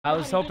I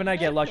was hoping I'd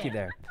get lucky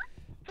there.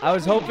 I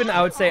was hoping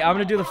I would say I'm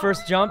gonna do the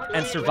first jump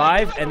and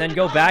survive, and then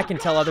go back and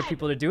tell other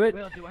people to do it,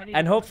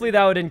 and hopefully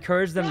that would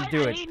encourage them to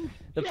do it.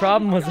 The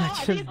problem was I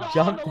just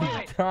jumped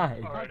and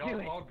died.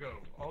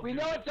 We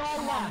know it's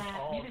all left.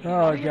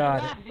 Oh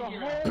god.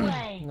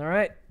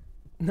 Alright.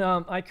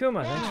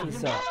 Ikuma, thanks for the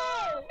sub.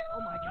 Oh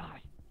my god.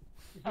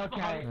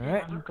 Okay.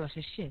 Alright. You go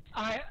to shit.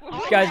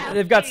 Guys,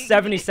 they've got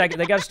 70 seconds.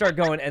 They gotta start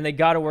going, and they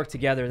gotta work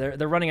together.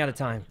 They're running out of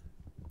time.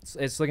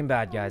 It's looking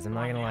bad, guys. I'm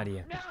not gonna lie to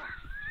you.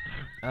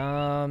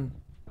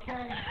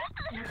 Okay.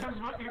 Here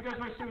goes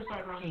my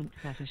suicide run.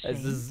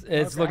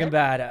 It's looking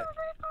bad.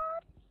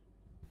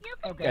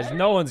 Guys,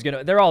 no one's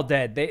gonna. They're all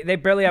dead. They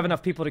barely have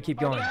enough people to keep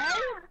going.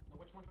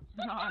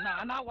 No,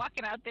 I'm not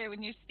walking out there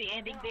when you're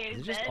standing there. Is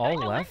it just all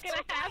left?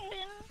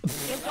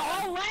 It's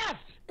all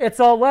left.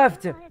 It's all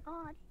left. Oh my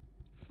god.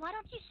 Why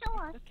don't you show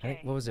us? Hey,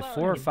 what was it?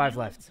 4 or 5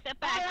 left? Step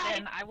back,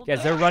 then I will.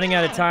 Guys, they're running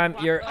out of time.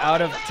 You're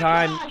out of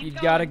time. You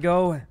gotta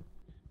go.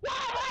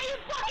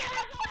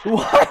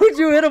 Why would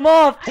you hit him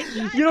off?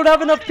 You don't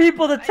have enough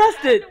people to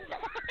test it.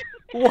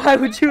 Why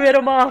would you hit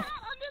him off?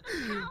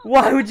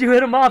 Why would you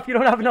hit him off? You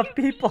don't have enough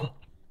people.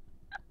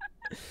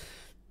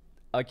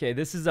 Okay,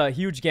 this is a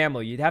huge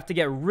gamble. You'd have to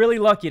get really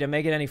lucky to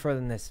make it any further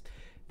than this.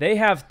 They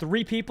have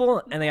 3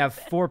 people and they have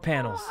 4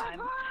 panels.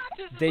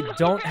 They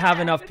don't have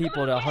enough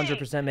people to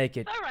 100% make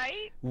it.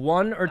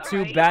 1 or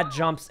 2 bad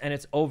jumps and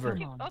it's over.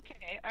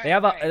 They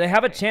have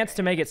a chance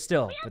to make it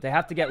still, but they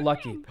have to get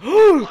lucky.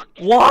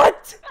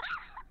 What?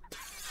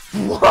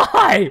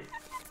 Why?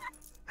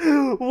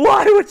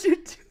 Why would you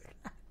do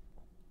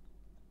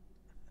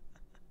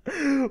that?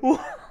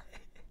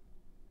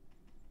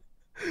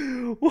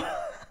 Why?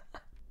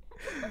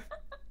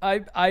 I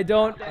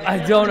don't.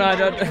 That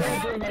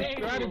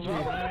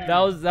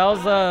was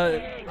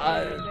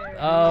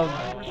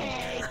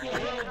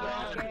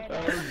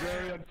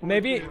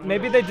maybe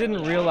they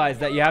didn't realize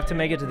that you have to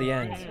make it to the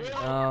end.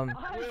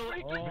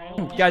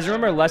 Guys,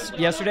 remember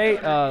yesterday,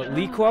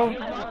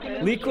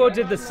 Liquo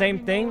did the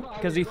same thing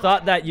because he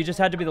thought that you just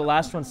had to be the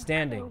last one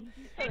standing,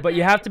 but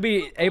you have to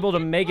be able to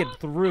make it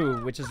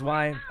through, which is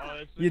why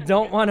you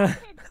don't want to.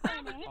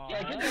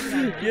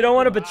 You don't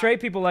want to betray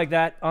people like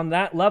that on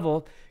that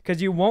level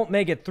because you won't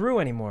make it through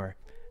anymore,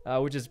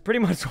 which is pretty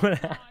much what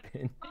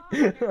happened.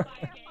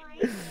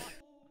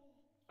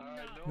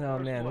 Oh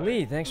man,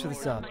 Lee, thanks for the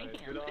sub.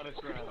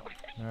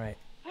 All right.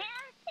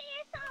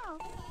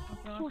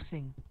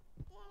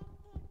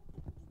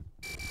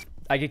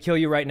 I could kill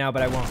you right now,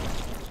 but I won't.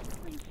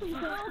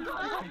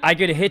 I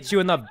could hit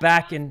you in the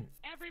back and.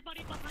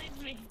 Everybody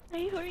behind me.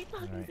 Hey, who are you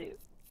talking to?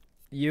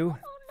 You?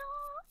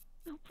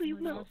 No, please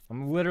no.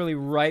 I'm literally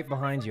right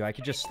behind you. I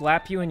could just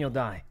slap you and you'll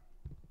die.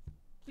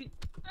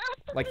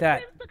 Like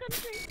that.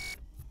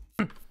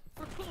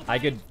 I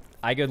could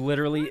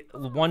literally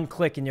 1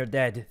 click and you're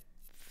dead.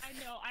 I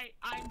know.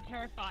 I'm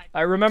terrified.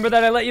 I remember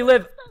that I let you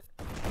live.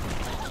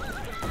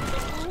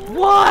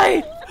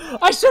 Why?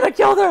 I should have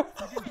killed her.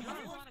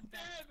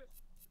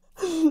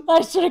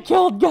 I should have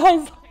killed,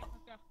 guys.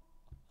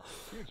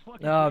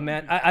 Oh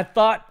man, I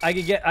thought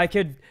I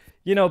could,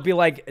 you know, be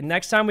like,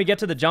 next time we get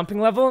to the jumping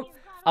level,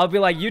 I'll be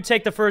like, you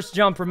take the first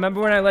jump. Remember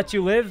when I let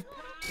you live?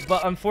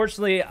 But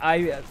unfortunately,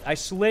 I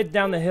slid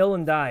down the hill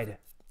and died.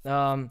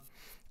 I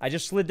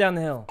just slid down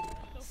the hill.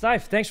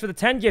 Syph, thanks for the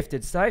 10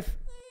 gifted, Syph.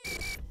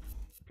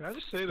 Can I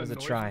just say that was a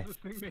try.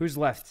 Who's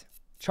left?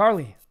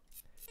 Charlie.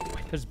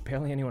 Wait, there's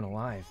barely anyone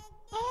alive.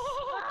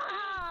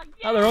 Oh,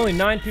 there are only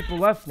 9 people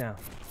left now.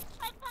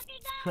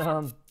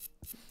 Plop,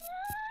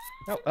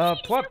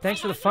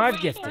 thanks for the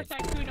 5 gifted.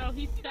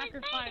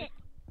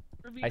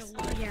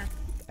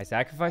 I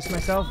sacrificed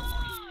myself?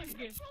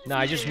 No,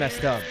 I just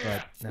messed up,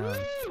 but no. Let's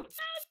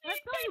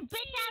go, you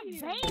bitch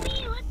ass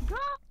baby. Let's go.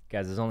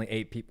 Guys, there's only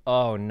 8 people.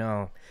 Oh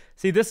no.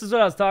 See, this is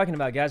what I was talking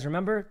about, guys.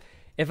 Remember?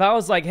 If I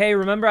was like, hey,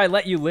 remember I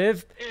let you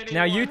live?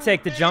 Now you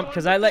take the jump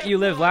because I let you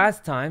live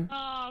last time.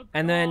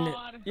 And then,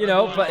 you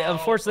know, but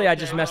unfortunately I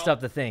just messed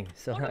up the thing.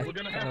 So I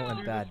kind of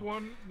went bad.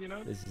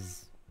 This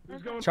is...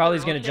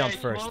 Charlie's gonna jump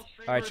first.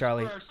 Alright,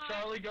 Charlie.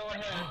 Charlie, go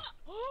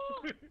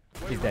ahead.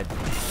 He's dead.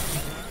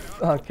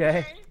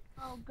 Okay.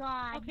 Oh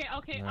god.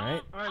 Okay.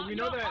 Alright. Alright, we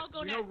know that. I'll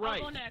go next.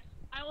 Right. I'll go next.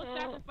 I will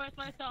sacrifice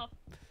myself.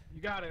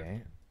 You got it.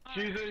 Okay.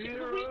 She's a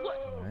hero.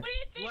 What do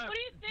you think? Left. What do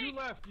you think? You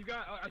left. You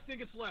got. I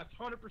think it's left.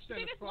 100%.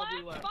 It's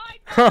probably left.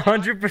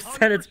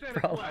 100% it's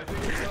probably.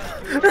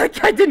 That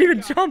guy didn't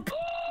even jump.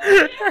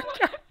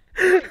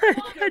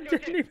 That guy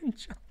didn't even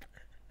jump.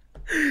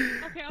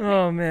 Okay.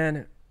 Oh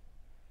man.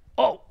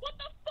 Oh. What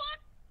the fuck?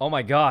 Oh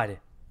my god.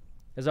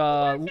 There's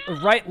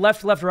right,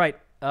 left, right.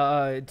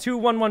 2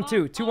 1 1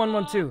 2. 2 1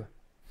 1 2.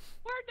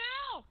 Where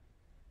now?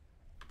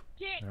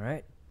 Get. All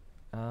right.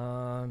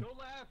 Go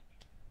left.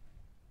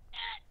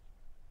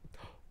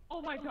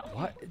 Oh my god.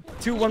 What?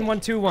 2 1 1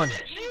 2 1.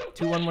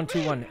 2 1 1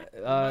 2 1. Want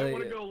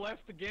to go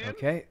left again?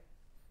 Okay.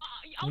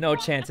 No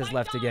chances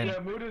left again.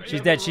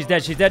 She's dead. She's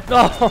dead. She's dead.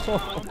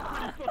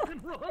 Oh.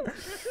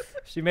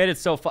 She made it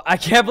so far. I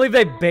can't believe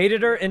they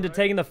baited her into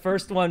taking the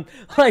first one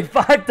like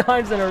 5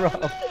 times in a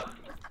row.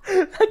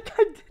 That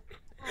guy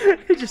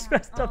He just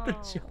messed up the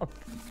jump.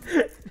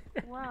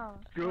 Wow.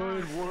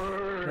 Good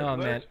work. No,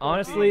 man. Let's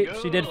Honestly,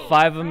 fucking she did go.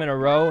 5 of them in a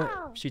row.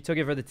 Wow. She took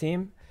it for the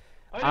team.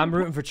 I I'm didn't-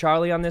 rooting for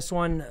Charlie on this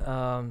one.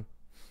 All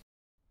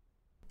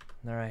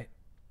right.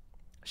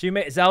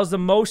 That was the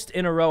most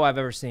in a row I've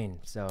ever seen.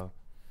 So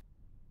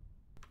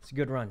it's a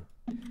good run.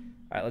 All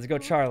right, let's go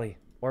Charlie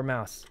or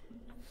Mouse.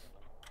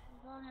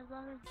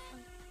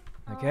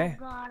 Okay. Oh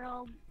god,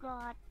 oh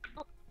god.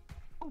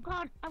 Oh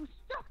god, I was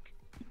stuck.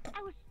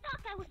 I was stuck.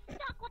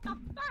 What the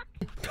fuck?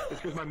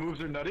 It's because my moves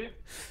are nutty.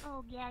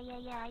 Oh yeah.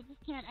 I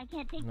can't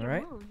take All your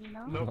right. moves, you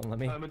know? Nope. Let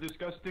me- I'm a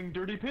disgusting,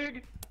 dirty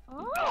pig.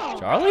 Oh,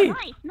 Charlie?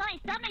 Nice.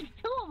 That makes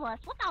 2 of us.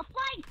 What the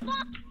flying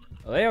fuck?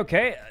 Are they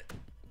okay?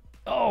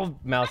 Oh,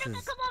 Mouse Come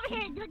is over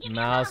here. Give me a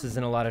Mouse hug. is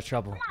in a lot of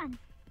trouble. Come on.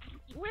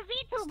 We're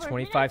VTubers.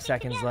 25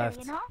 seconds together,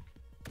 left. You know?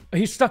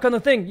 He's stuck on the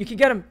thing. You can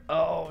get him.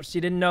 Oh, she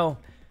didn't know.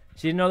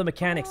 She didn't know the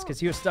mechanics because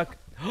he was stuck.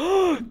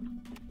 Why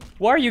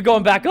are you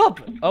going back up?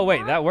 Oh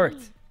wait, that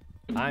worked.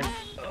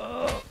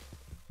 Oh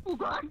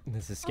god.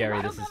 This is scary.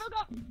 Oh, This god, is oh,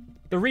 god.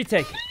 the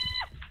retake.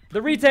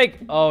 The retake.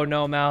 Oh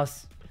no,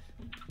 Mouse.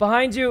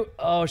 Behind you.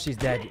 Oh, she's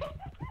dead.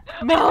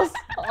 Mouse.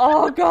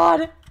 Oh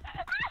god.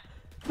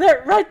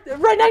 There, right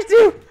next to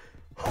you.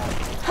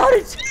 How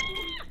did you?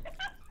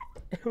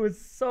 It was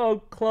so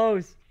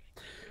close.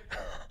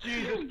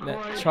 Jesus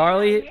Christ.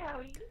 Charlie,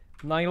 I'm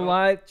not gonna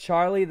lie,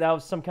 Charlie, that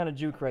was some kind of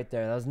juke right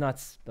there. That was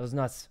nuts. That was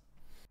nuts.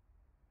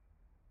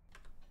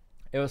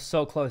 It was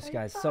so close,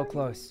 guys. So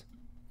close.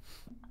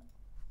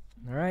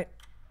 All right.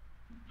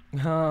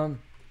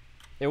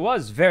 It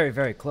was very,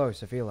 very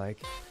close, I feel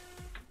like.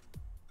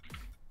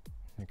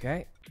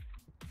 Okay.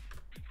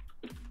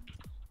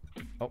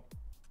 Oh.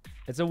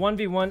 It's a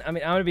 1v1. I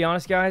mean, I'm gonna be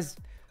honest, guys.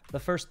 The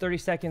first 30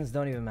 seconds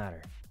don't even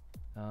matter.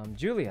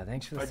 Julia,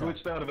 thanks for the I sub.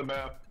 glitched out of the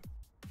map.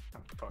 Oh,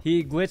 fuck.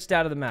 He glitched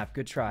out of the map.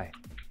 Good try.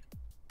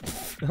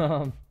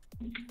 Well,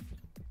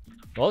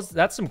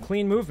 that's some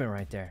clean movement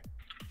right there.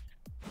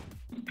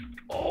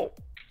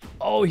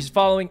 Oh, he's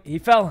following. He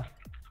fell.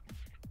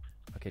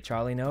 Okay,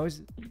 Charlie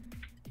knows.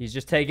 He's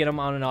just taking him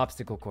on an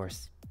obstacle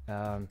course.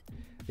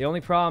 The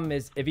only problem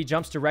is if he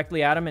jumps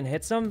directly at him and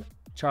hits him,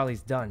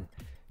 Charlie's done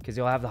because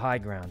he'll have the high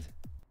ground.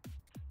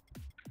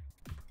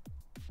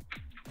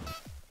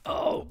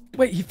 Oh,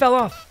 wait, he fell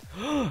off.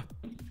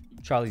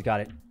 Charlie's got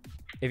it.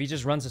 If he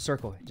just runs a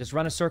circle, just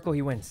run a circle,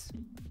 he wins.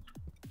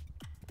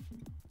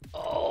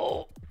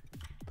 Oh.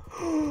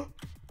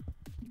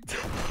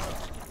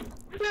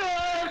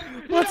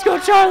 Let's go,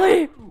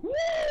 Charlie.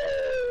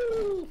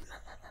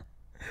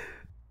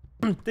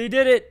 They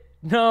did it.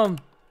 All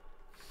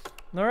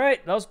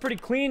right, that was pretty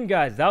clean,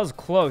 guys. That was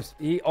close.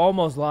 He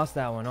almost lost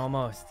that one,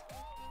 almost.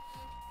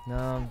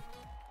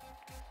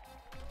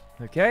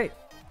 Okay.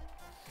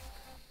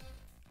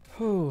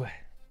 Whew.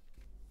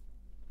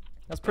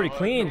 That's pretty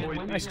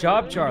clean. Nice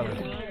job,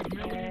 Charlie.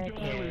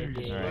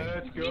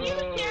 Let's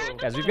go.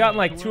 Guys, we've gotten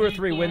like 2 or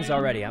 3 wins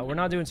already. We're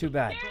not doing too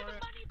bad.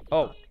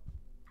 Oh.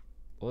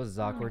 Well, this is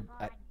awkward.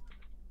 I'm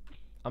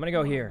gonna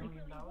go here.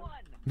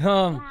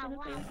 All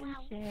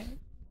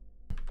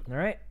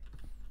right.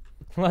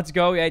 Let's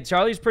go. Hey,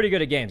 Charlie's pretty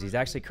good at games. He's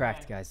actually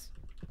cracked, guys.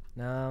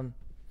 All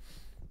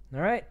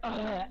right.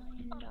 I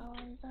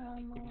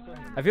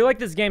feel like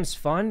this game's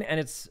fun, and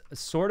it's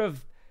sort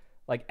of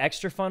like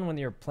extra fun when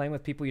you're playing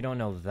with people you don't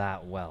know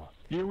that well.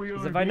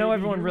 Because if I know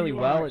everyone really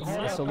well,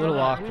 it's a little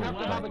awkward,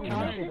 but you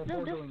know.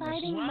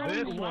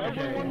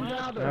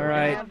 All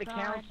right.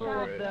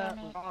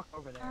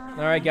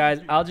 All right,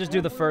 guys. I'll just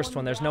do the first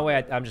one. There's no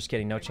way I'm just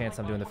kidding. No chance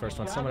I'm doing the first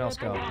one. Someone else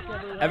go.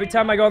 Every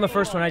time I go on the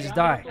first one, I just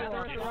die.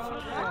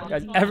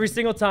 Guys, every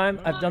single time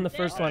I've done the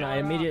first one, I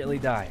immediately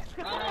die.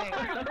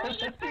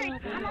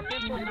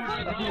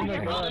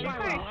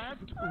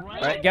 All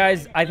right,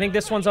 guys. I think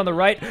this one's on the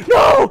right.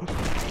 No!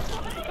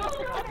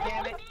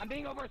 I'm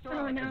being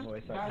overthrown. Oh, no.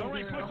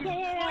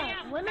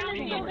 Yeah. Women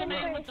are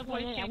women with the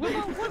voice. Yeah. We're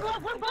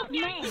both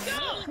men.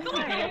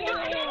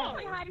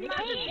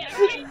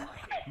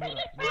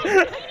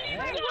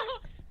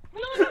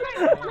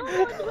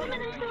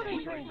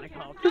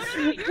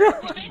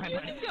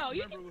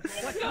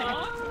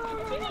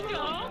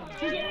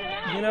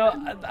 You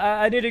know,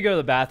 I need to go to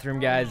the bathroom,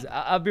 guys.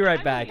 I'll be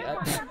right back.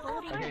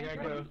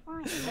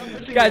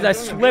 Guys, I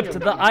slipped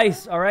the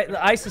ice, all right?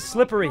 The ice is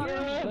slippery.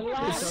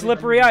 It's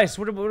slippery ice.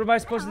 What am I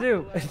supposed to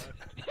do?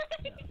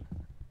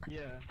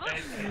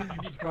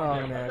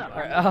 Oh, man. All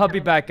right, I'll be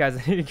back, guys.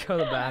 I need to go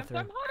to the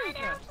bathroom.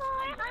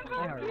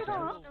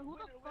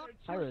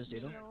 Hi, Rose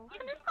Doodle.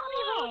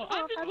 Oh,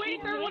 I'm just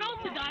waiting for everyone else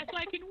to die so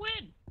I can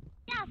win.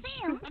 Yeah,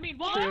 Sam. I mean,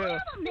 what? True.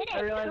 I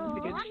realize it's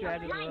a good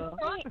strategy.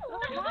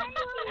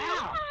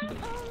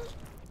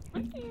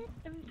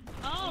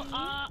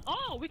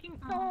 Oh, we can,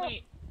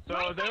 wait.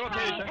 So they're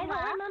okay. I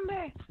don't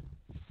remember.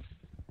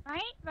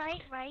 Right.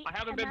 I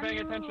haven't been paying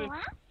attention.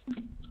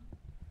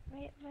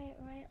 Right.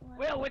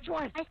 Will, which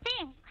one? I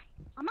think.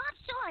 I'm not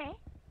sure.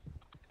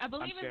 I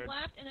believe scared. it's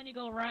left, and then you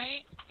go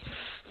right.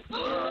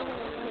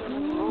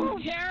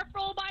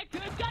 Careful, my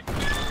good God, no!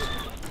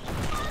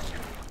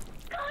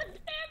 God damn it!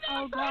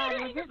 Oh god,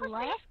 was it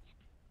left?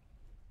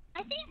 I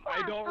I think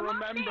I don't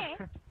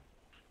remember.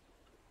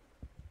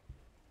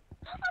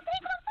 Oh,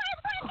 thank God, fire,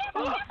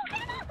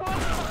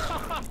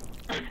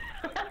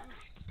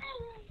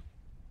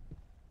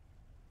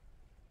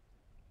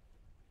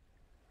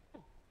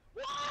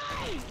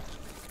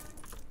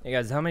 Hey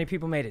guys, how many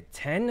people made it?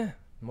 10?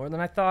 More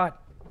than I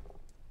thought.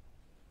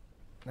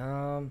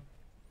 All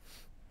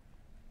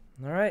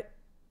right.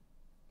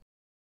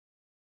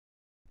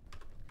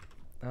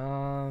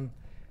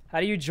 How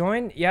do you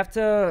join? You have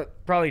to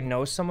probably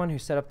know someone who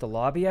set up the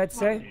lobby, I'd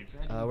say.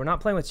 We're not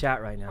playing with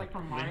chat right now.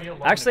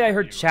 Actually, I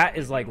heard chat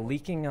is like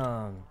leaking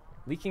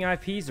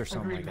IPs or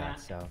something like that,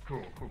 so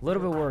a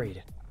little bit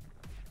worried.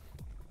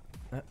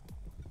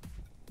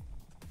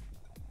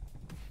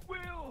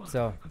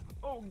 So,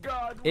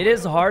 it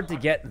is hard to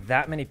get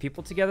that many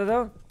people together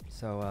though,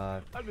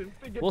 so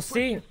we'll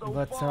see,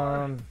 but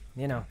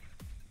you know.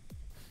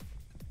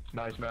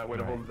 Nice, Matt. Way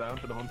to hold it down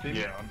for the home team.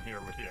 Yeah, I'm here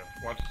with you.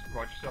 Watch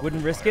yourself.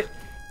 Wouldn't risk it.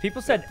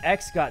 People said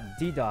X got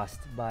DDoSed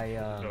by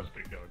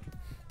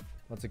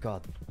what's it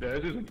called? Yeah,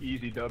 this is an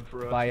easy dub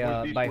for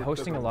us. By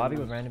hosting a lobby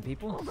with random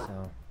people.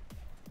 So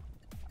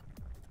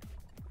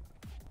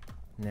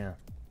yeah,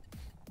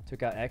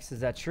 took out X. Is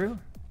that true?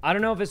 I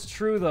don't know if it's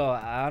true though.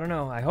 I don't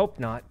know. I hope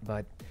not,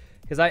 but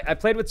because I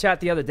played with chat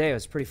the other day, it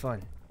was pretty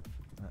fun.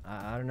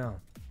 I don't know.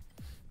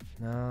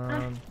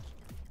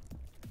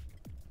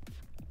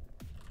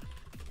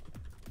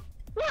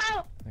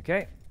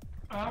 Okay.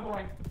 Oh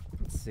boy.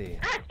 Let's see.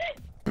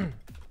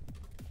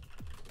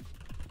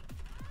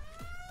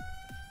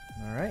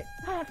 All right.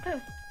 Oh,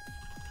 poof.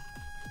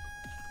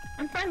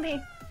 I'm friendly.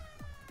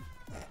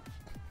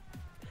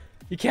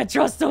 You can't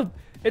trust him.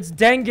 It's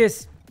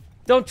Dengus.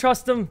 Don't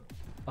trust him.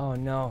 Oh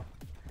no.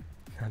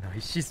 No,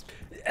 she's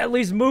at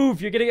least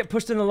move. You're gonna get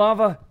pushed in the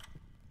lava.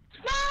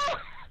 No!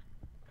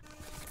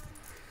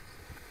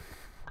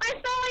 I saw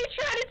what you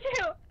tried to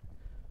do.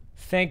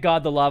 Thank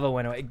God the lava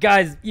went away.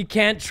 Guys, you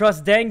can't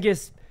trust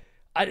Dengus.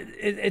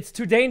 It's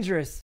too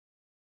dangerous.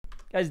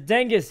 Guys,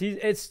 Dengus,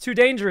 it's too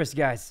dangerous,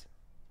 guys.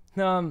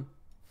 Oh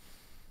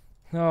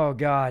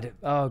God.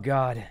 Oh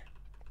God.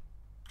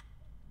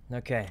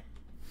 Okay.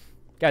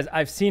 Guys,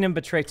 I've seen him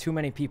betray too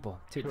many people.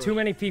 Too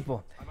many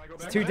people.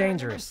 It's too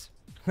dangerous.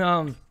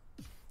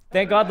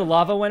 Thank God the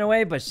lava went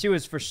away, but she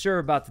was for sure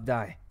about to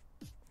die.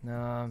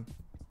 All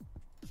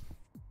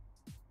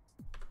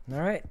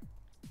right.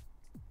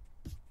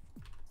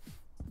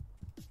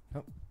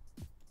 Oh.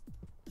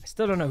 I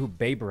still don't know who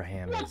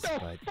Babraham is,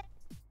 but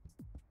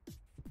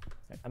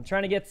I'm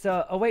trying to get.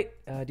 Oh wait,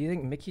 do you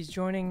think Mickey's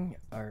joining?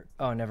 Or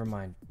oh, never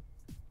mind.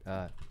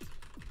 All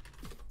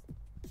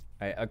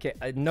right, okay.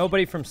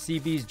 Nobody from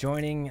CB's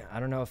joining. I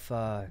don't know if.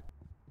 I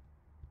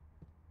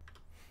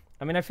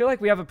mean, I feel like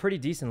we have a pretty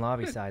decent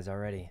lobby size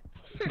already,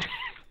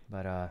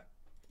 but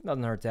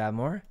doesn't hurt to have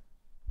more.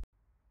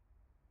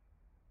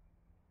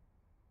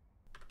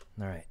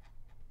 All right.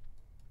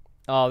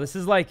 Oh, this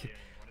is like,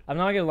 I'm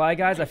not gonna lie,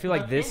 guys. I feel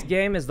like this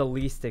game is the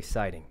least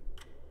exciting.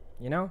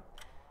 You know,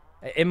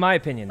 in my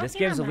opinion, this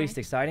game is the least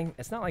exciting.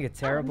 It's not like a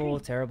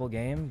terrible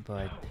game,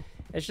 but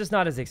it's just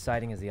not as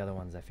exciting as the other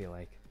ones. I feel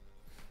like.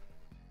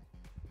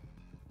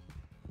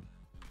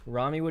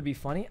 Rami would be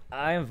funny.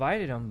 I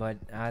invited him, but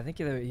I think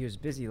he was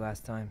busy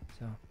last time.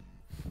 So,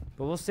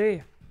 but we'll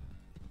see.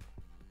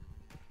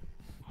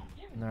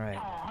 All right.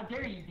 Oh, how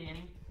dare you,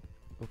 Danny?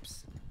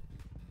 Oops.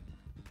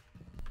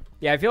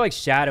 Yeah, I feel like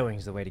shadowing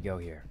is the way to go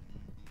here.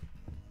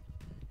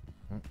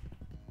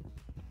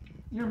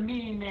 You're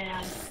mean,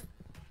 man.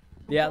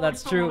 Yeah,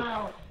 that's true.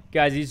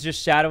 Guys, he's just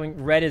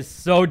shadowing. Red is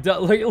so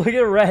dumb. Look at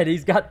Red.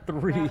 He's got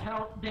 3.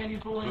 Danny's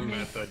bullying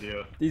me.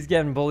 He's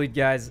getting bullied,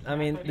 guys. I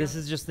mean, this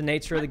is just the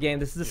nature of the game.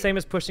 This is the same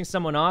as pushing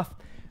someone off,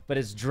 but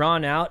it's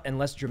drawn out and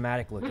less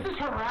dramatic looking. This is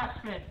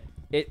harassment.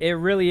 It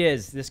really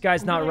is. This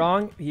guy's not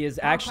wrong. He is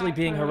actually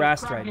being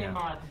harassed right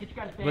now.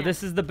 But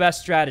this is the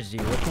best strategy.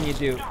 What can you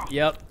do?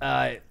 Yep.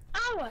 I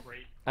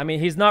mean,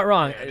 he's not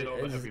wrong.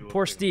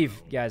 Poor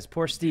Steve, guys.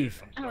 Poor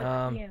Steve.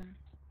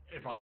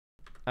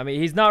 I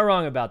mean, he's not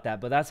wrong about that,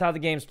 but that's how the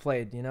game's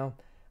played, you know?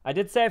 I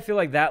did say I feel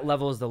like that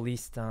level is the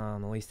least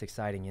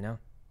exciting, you know?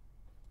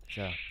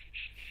 So.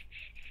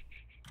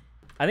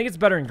 I think it's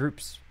better in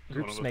groups.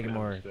 Groups make it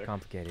more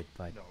complicated,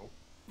 but...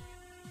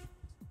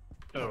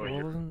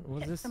 What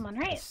was this? Someone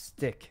right. A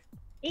stick.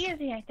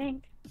 Easy, I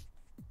think.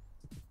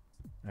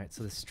 Alright,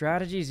 so the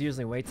strategy is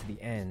usually wait to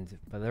the end,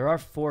 but there are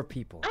 4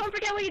 people. Don't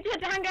forget what you did,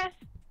 Dangus.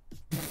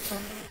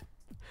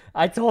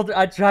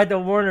 I tried to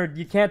warn her,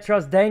 you can't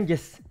trust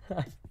Dangus.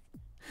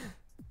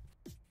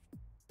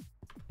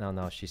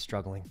 No, she's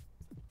struggling.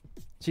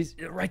 She's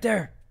right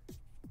there.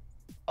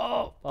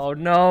 Oh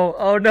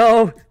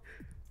no.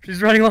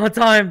 She's running low on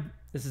time.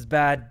 This is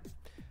bad.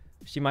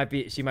 She might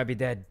be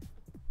dead.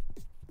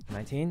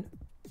 19.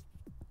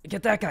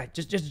 Get that guy.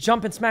 Just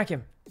jump and smack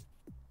him.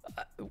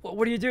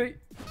 What are you doing?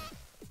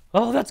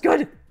 Oh, that's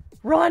good.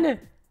 Run.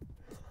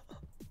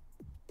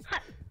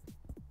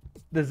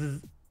 This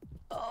is.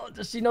 Oh,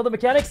 does she know the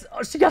mechanics?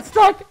 Oh, she got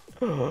stuck.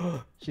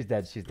 She's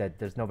dead.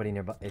 There's nobody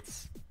nearby.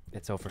 It's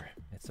over.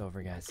 It's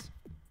over, guys.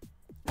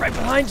 Right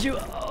behind you.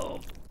 Oh.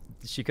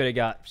 She could have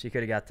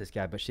got this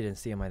guy, but she didn't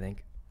see him, I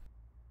think.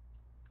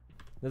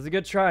 This is a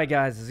good try,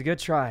 guys. This is a good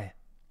try.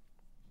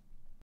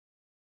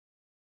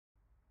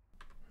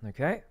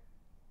 Okay.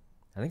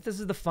 I think this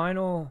is the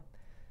final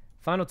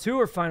 2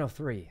 or final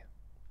 3.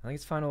 I think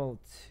it's final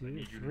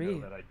 2,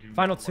 3.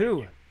 Final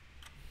 2.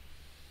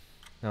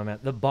 No, man.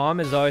 The bomb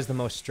is always the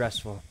most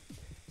stressful.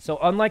 So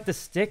unlike the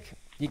stick,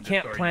 you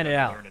can't plan it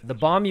out. The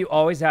bomb, you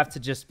always have to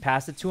just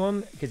pass it to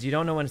him because you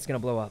don't know when it's going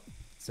to blow up.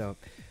 So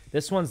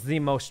this one's the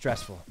most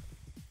stressful.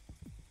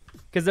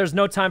 Because there's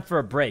no time for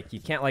a break. You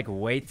can't like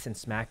wait and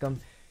smack him.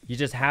 You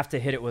just have to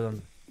hit it with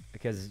him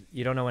because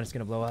you don't know when it's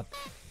going to blow up.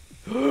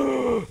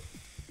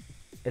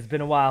 It's been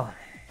a while.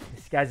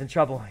 This guy's in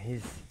trouble.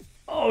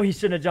 Oh, he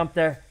shouldn't have jumped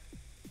there.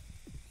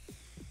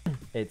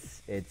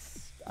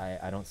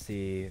 I don't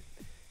see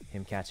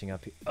him catching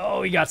up.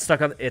 Oh, he got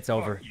stuck on. It's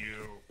over.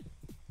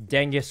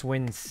 Dangus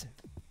wins.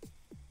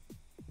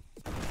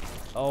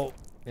 Oh,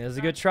 it was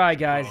a good try,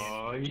 guys.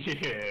 Oh, yeah.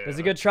 It was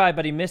a good try,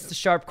 but he missed the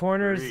sharp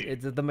corners.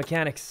 It's the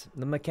mechanics.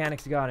 The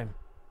mechanics got him.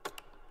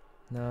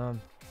 No.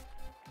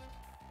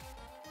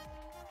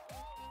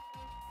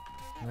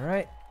 All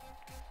right.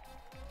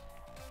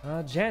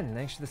 Jen,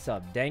 thanks for the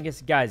sub.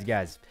 Dangus,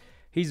 guys.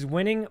 He's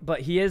winning, but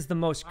he is the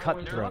most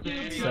cutthroat.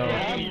 So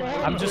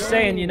I'm just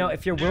saying, you know,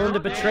 if you're willing to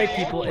betray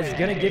people, it's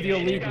gonna give you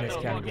a lead in this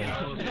kind of game.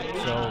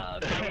 So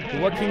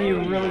what can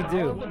you really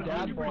do?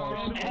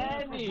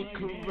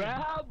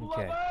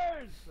 Okay.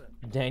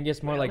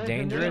 Dangus more like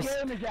dangerous.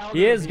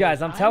 He is,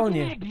 guys. I'm telling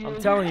you.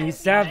 He's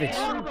savage.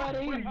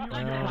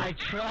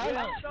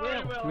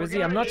 Who is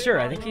he? I'm not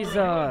sure. I think he's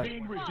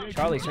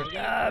Charlie.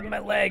 My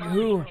leg.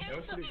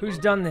 Who's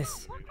done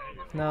this?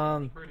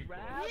 All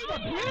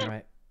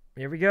right.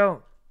 Here we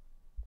go.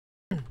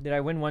 Did I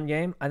win 1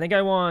 game? I think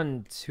I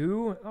won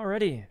 2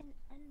 already.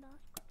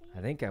 I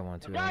think I won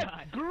 2.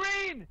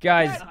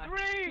 Guys.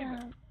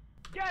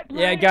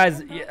 Yeah,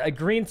 guys.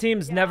 Green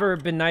team's never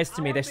been nice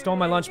to me. They stole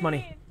my lunch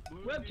money.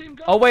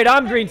 Oh wait,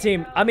 I'm green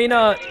team. I mean,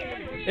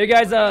 you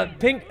guys,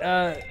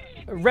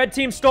 red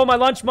team stole my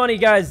lunch money,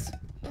 guys.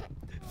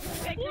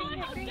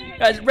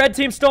 Guys, red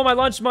team stole my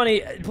lunch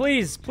money.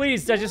 Please,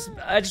 I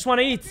just want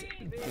to eat.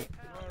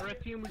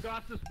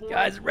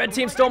 Guys, red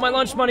team stole my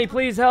lunch money.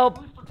 Please help.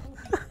 All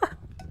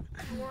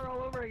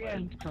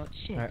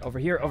right, over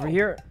here.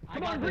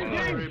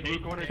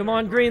 Come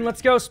on, green.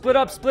 Let's go. Split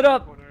up.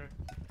 All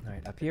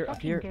right, up here.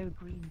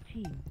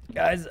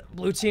 Guys,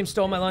 blue team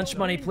stole my lunch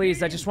money.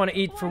 Please, I just want to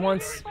eat for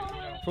once.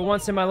 For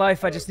once in my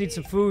life, I just need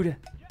some food.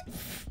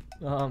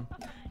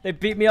 They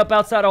beat me up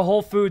outside of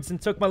Whole Foods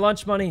and took my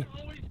lunch money.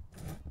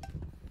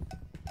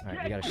 All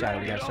right, we gotta shadow.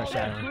 We gotta start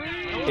shadowing.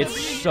 It's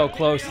so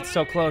close.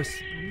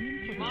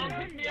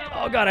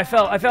 Oh God, I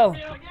fell.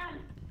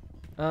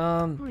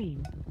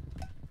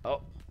 Oh.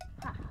 All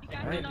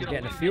right, we're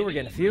getting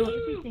a few.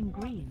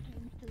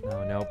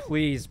 No,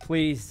 please.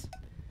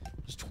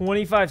 There's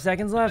 25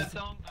 seconds left.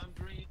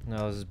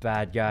 No, this is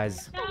bad,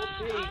 guys.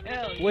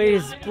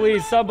 Please,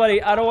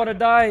 somebody. I don't want to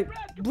die.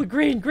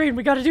 Green,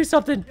 we gotta do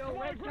something.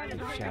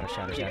 Shadow.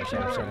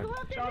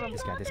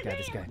 This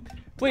guy.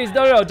 Please,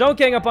 no, don't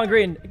gang up on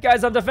green.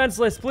 Guys, I'm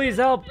defenseless. Please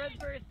help.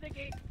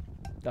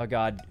 Oh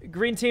God,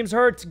 green team's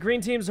hurt.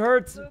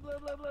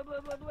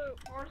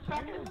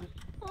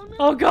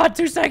 Oh God,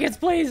 2 seconds,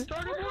 please.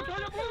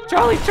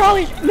 Charlie,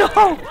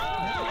 no.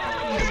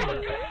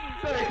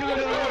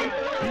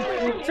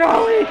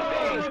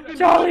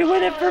 Charlie,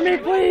 win it for me,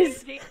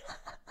 please.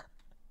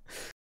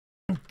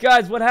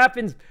 Guys, what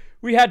happens?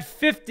 We had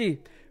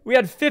 50,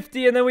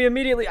 and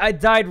then I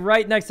died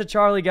right next to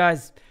Charlie,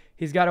 guys.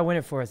 He's got to win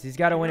it for us.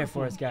 Guys.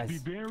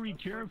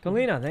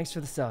 Kalina, thanks for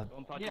the sub.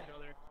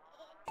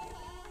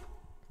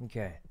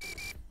 Okay.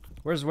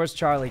 Where's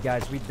Charlie,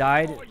 guys? We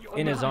died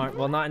in his arm.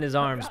 Well, not in his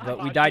arms,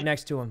 but we died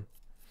next to him.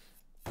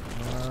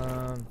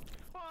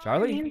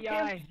 Charlie?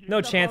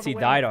 No chance he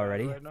died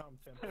already.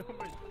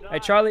 Hey,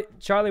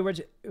 Charlie,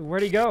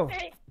 where'd he go?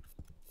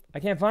 I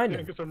can't find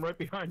him. I'm right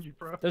behind you,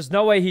 bro. There's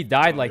no way he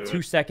died like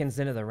 2 seconds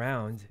into the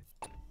round.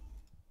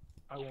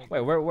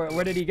 Wait,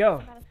 where did he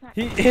go?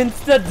 He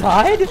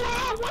insta-died?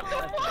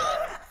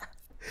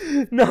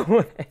 No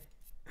way.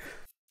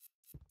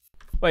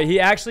 Wait,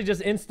 he actually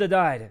just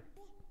insta-died.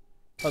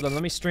 Hold on,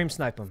 let me stream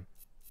snipe him.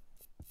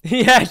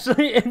 He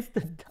actually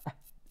insta-died.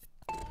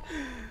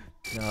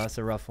 No, that's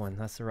a rough one.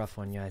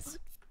 Guys.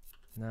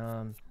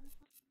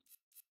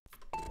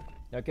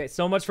 Okay,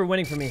 so much for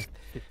winning for me.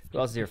 Who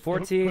else is here?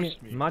 14,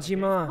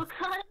 Majima.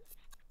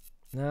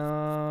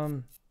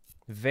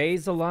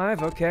 Vay's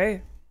alive,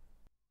 okay.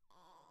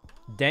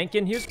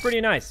 Dankin, he was pretty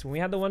nice. When we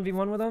had the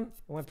 1v1 with him,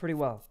 it went pretty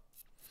well.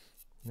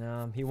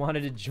 He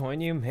wanted to join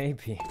you?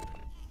 Maybe.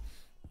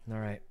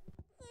 Alright.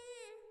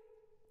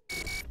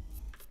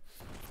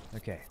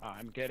 Okay.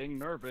 I'm getting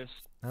nervous.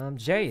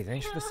 Jay,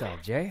 thanks for the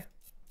sub, Jay.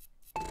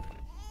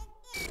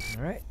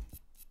 Alright.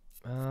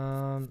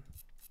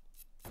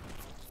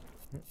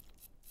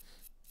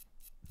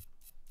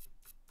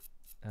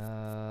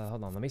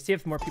 Hold on. Let me see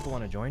if more people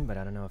want to join, but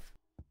I don't know if...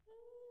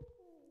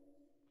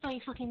 Are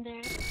you fucking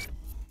there?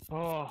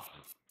 Oh.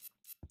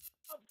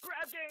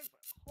 Grab game.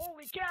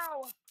 Holy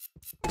cow!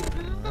 This is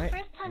the Alright,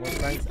 first time more I friends?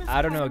 played this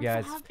I don't know, card. I'm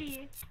guys. so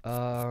happy.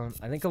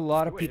 I think a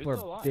lot of Wait, people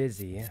there's a are lot.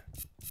 busy.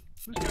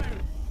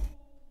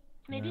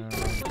 Maybe No.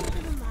 someone goes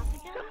to the map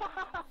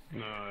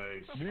again?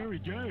 Nice. There we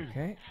go.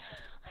 Okay.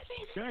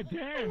 God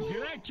damn,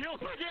 did I kill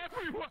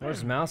everyone?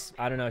 Where's Mouse?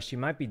 I don't know. She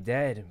might be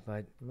dead,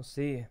 but we'll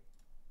see.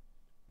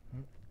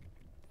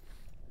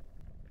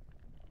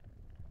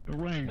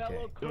 Right.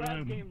 Fellow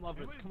crab game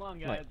lovers, come on,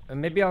 guys. Wait,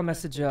 maybe I'll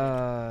message,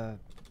 Okay,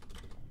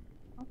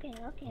 okay.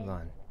 hold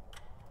on.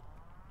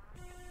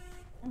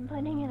 I'm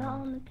putting it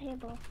all on the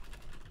table.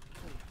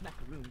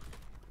 Macaroons.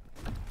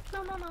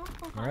 No, no, no.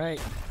 Oh, God.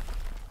 Alright.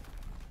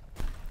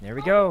 There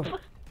we go.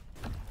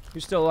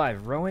 Who's still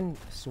alive? Rowan,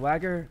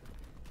 Swagger,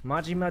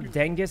 Majima,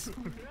 Dengus?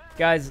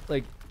 Guys,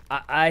 like,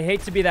 I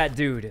hate to be that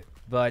dude,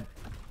 but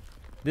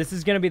this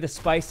is gonna be the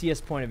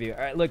spiciest point of view.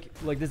 Alright, look,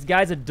 this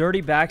guy's a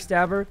dirty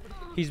backstabber.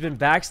 He's been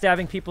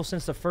backstabbing people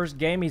since the first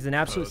game. He's an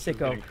absolute This is sicko.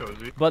 getting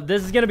cozy. But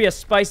this is gonna be a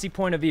spicy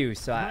point of view,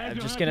 so I'm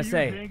just gonna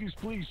say.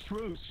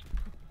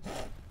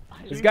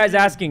 This guy's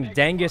asking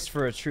Dengus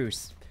for a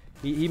truce.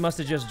 He must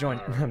have just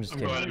joined. I'm just I'm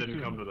glad kidding. it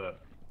didn't come to that.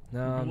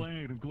 I'm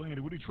glad.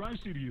 What did he try to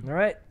say to you?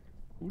 Alright.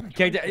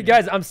 Okay,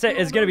 guys, I'm saying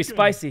it's gonna be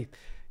spicy.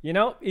 You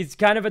know, he's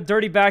kind of a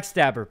dirty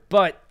backstabber,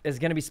 but it's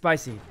gonna be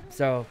spicy.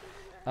 So,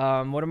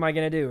 what am I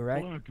gonna do,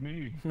 right? Fuck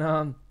me. Oh,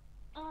 I'm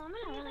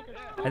in a really good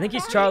spot. I think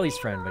he's Charlie's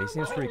friend, but he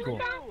seems pretty cool.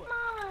 Crab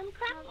Mom,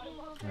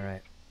 Crappy. All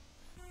right.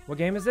 What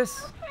game is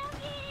this?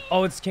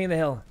 Oh, it's King of the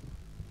Hill.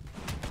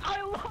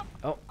 I love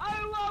Oh.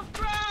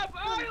 crab!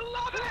 I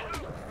love it!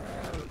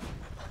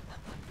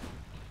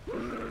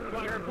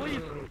 Fire,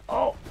 please!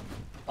 Oh,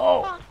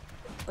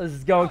 this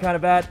is going kind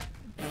of bad.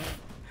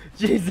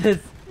 Jesus.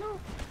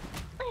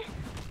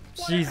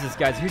 Jesus,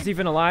 guys, who's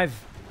even alive?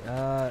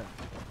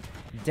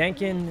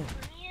 Denkin.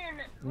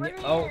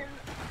 Oh,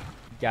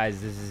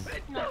 guys, this is.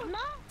 No, no.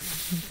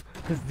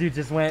 This dude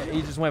just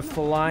went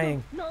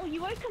flying. No,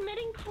 you are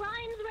committing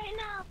crimes right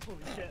now. Holy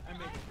shit, I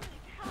made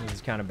This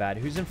is kind of bad.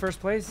 Who's in first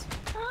place?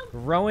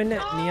 Rowan,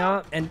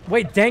 Nia, and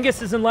wait,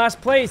 Dengus is in last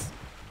place.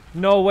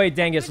 No way,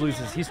 Dengus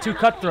loses. He's too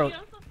cutthroat.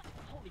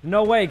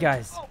 No way,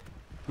 guys.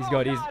 He's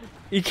good.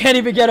 He can't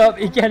even get up.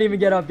 He can't even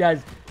get up,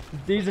 guys.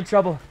 He's in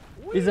trouble.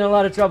 He's in a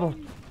lot of trouble.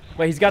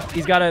 Wait, he's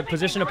got a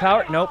position of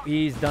power. Nope,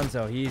 he's done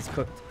so. He's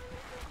cooked.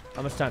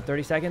 How much time?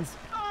 30 seconds.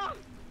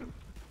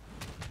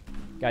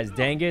 Guys,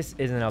 Dengus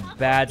is in a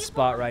bad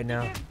spot right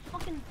now.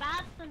 Fucking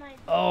bad tonight.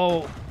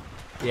 Oh,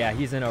 yeah,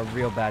 he's in a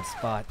real bad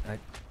spot.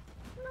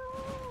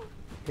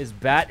 His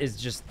bat is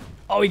just.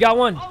 Oh, he got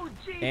one.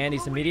 And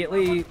he's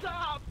immediately.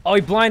 Oh,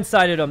 he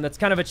blindsided him. That's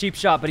kind of a cheap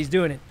shot, but he's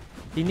doing it.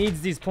 He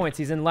needs these points.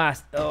 He's in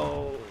last.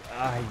 Oh,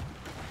 I'm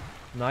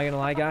not gonna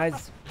lie,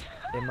 guys.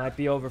 It might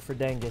be over for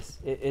Dengus.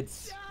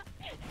 It's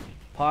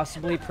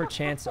possibly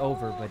perchance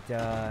over,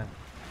 but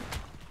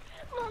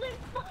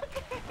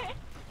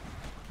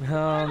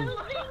No,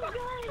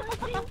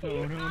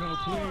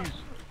 please.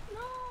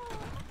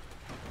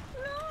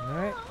 all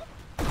right.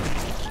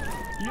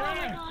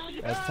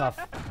 Yes. That's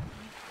tough.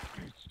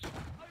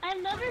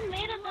 I've never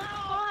made it this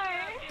far.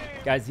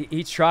 Guys,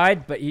 he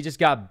tried, but he just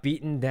got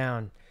beaten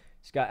down.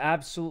 Just got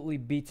absolutely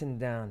beaten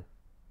down.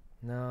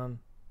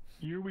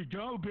 Here we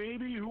go,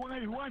 baby. Who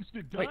wants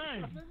to die? Wait,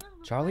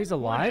 Charlie's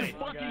alive?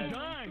 Fucking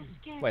die.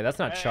 Wait, that's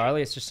not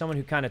Charlie. It's just someone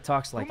who kind of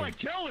talks Who like am I him.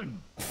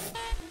 killing?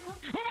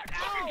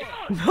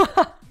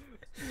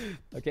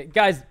 Okay,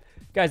 guys,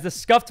 the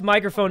scuffed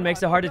microphone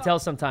makes it hard to tell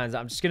sometimes.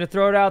 I'm just gonna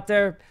throw it out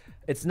there.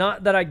 It's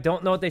not that I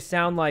don't know what they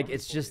sound like.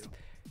 It's just,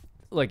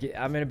 look,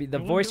 I'm gonna be the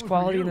voice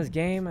quality in this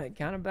game,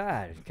 kind of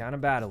bad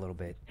a little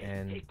bit,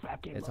 and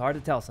it's hard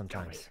to tell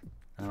sometimes.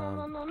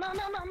 No.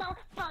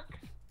 Fuck.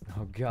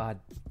 Oh God,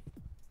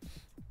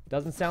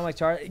 doesn't sound like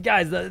Charlie.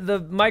 Guys,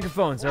 the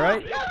microphones, all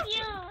right? No,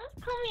 you.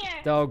 Come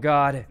here. Oh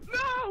God,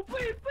 No,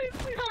 please.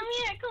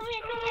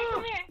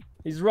 Come here.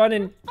 he's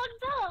running.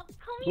 Fucked up.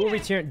 Come Who are we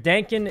here. cheering?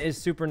 Dankin is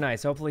super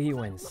nice. Hopefully he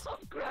wins.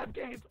 Crab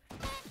game.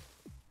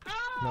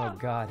 Oh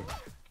God.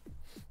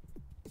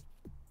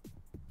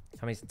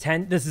 How many?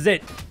 10? This is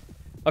it.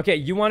 Okay,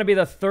 you want to be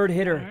the third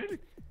hitter.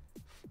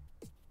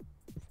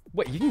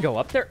 Wait, you can go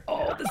up there?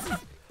 Oh, this is...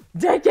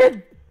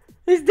 Dankin!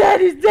 He's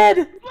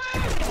dead!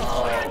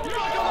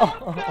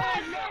 Oh.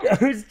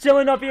 Who's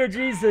chilling up here?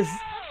 Jesus.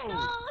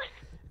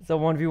 It's a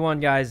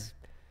 1v1, guys.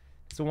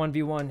 It's a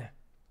 1v1.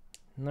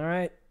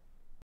 Alright.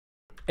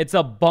 It's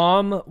a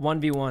bomb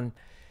 1v1.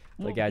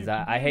 Look, guys,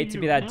 I hate to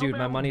be that dude.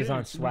 My money's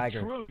on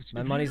Swagger.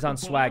 My money's on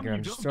Swagger.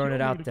 I'm just throwing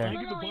it out there.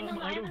 No, you know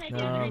what? I have an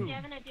idea. I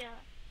have an idea.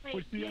 Wait,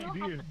 What's the do you know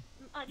idea?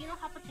 do you know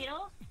hot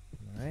potato?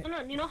 Alright.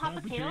 No, you know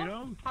hot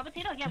potato? Hot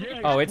potato? Yeah, we just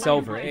Oh, pass it's it back and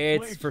over. forth.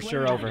 It's for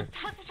sure over.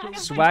 Pass it back and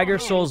forth. Swagger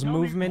Soul's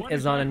movement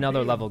is on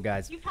another level,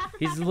 guys. You pass it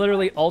He's back and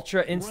literally forth.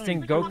 Ultra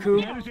Instinct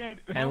Goku.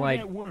 And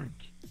like, work?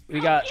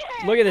 we got,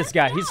 look at this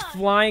guy. He's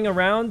flying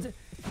around.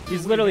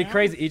 He's literally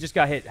crazy. He just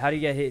got hit. How did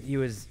he get hit? He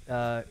was,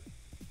 what?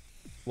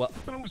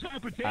 That was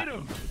hot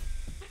potato.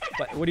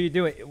 What are you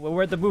doing?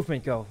 Where'd the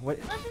movement go? What?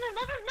 Listen,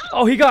 no.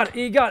 Oh, he got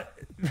it.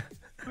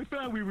 I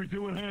thought we were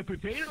doing hot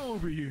potato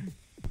over here.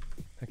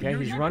 Okay,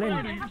 he's running.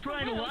 You're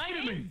trying to lie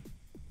to me.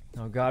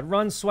 Oh God,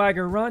 run,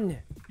 Swagger, run.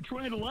 You're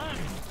trying to lie.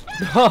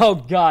 Oh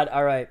God,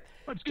 all right.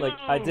 Let's go. Like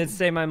I did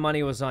say, my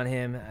money was on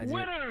him.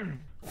 Winner.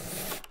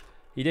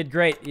 He did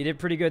great. He did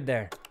pretty good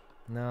there.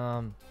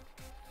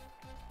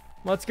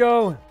 Let's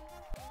go.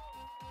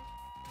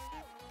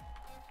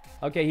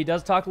 Okay, he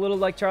does talk a little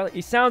like Charlie.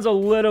 He sounds a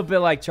little bit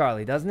like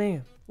Charlie, doesn't he?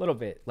 A little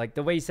bit, like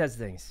the way he says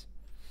things.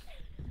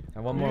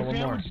 And one more.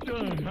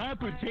 My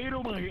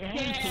potato, my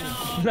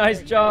asshole.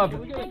 Nice job.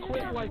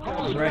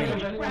 I'm ready.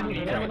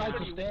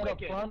 Stand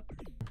up front.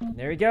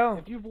 There you go.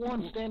 If you've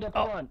won, stand up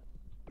front.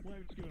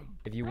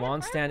 If you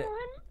won, stand.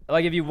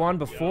 Like if you won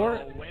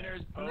before.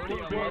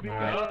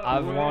 Alright,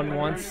 I've won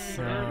once.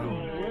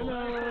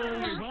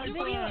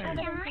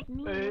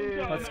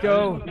 Let's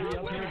go.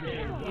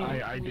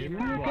 I did.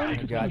 Oh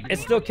God, it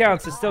still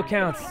counts. It still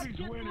counts.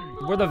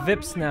 We're the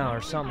Vips now,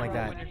 or something like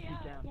that.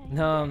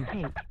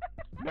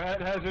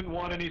 Matt hasn't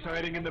won and he's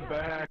hiding in the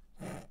back.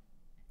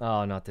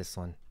 Oh, not this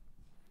one.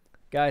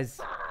 Guys,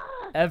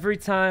 every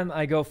time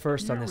I go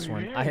first on this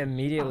one, I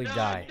immediately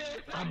die.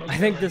 I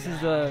think this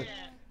is the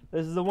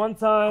one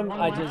time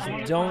I just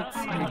don't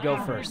go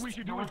first.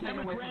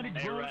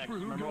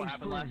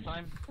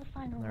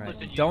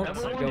 Alright, don't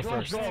go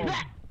first.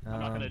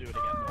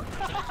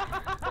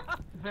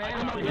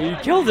 You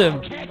killed him!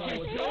 Okay.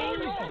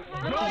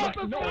 I'm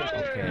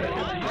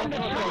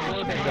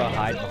gonna go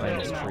hide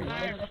behind this tree.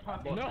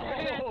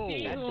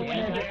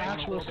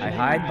 I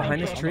hide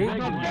behind this tree,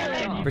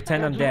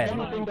 pretend I'm dead.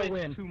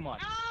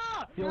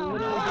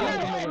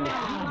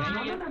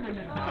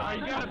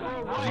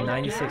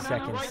 96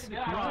 seconds.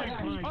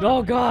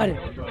 Oh God!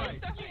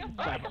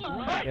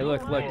 Hey,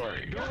 look.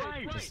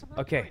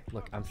 Okay,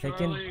 look, I'm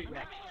thinking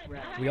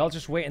we all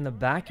just wait in the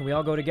back and we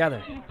all go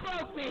together.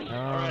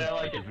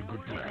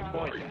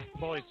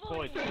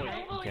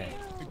 Okay.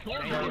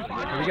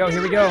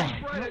 Here we go.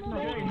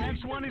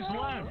 Next one is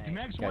left.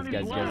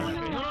 Guys.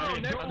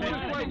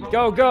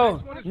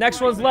 Go.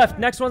 Next one's left.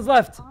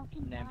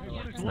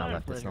 It's not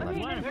left. There's no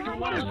way.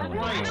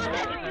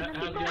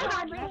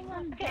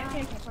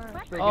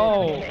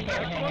 Oh. You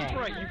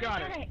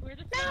got it.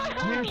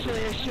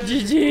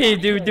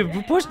 GG, dude,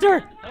 pushed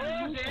her.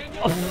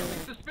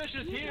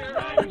 Suspicious here.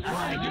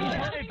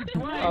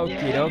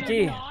 Okie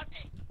dokie.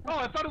 Oh,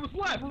 I thought it was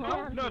left.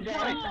 No, it's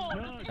right.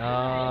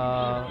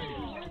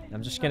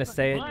 I'm just gonna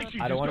say it.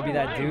 I don't want to be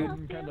that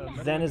dude.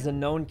 Zen is a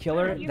known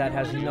killer that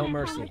has no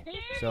mercy.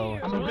 So we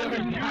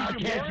only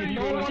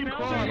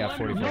got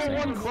 44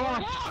 seconds.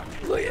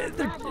 Look,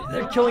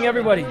 they're killing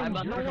everybody.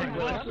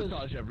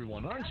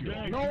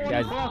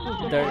 Guys,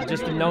 they're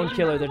just a known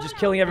killer. They're just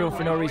killing everyone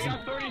for no reason.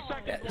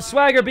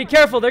 Swagger, be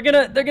careful. They're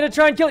gonna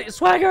try and kill you.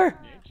 Swagger!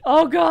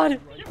 Oh God!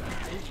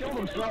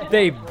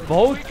 They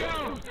both.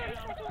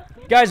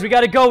 Guys, we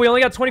gotta go. We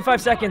only got 25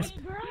 seconds.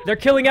 They're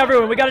killing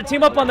everyone. We gotta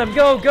team up on them.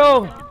 Go!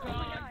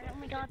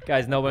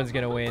 Guys, no one's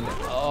gonna win.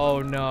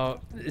 Oh no.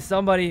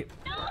 Somebody.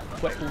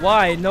 Wait,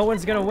 why? No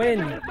one's gonna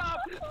win.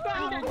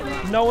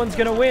 No one's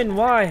gonna win.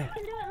 Why?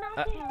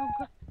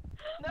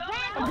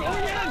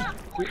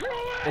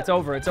 It's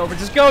over.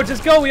 Just go.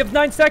 We have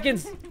 9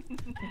 seconds.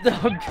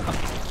 Oh God.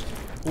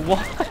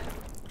 Why?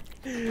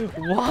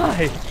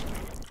 Why?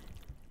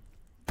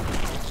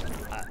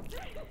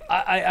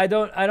 I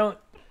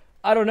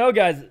don't know,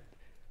 guys.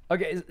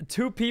 Okay,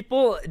 2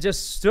 people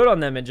just stood on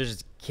them and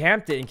just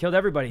camped it and killed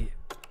everybody.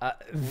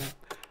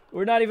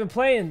 We're not even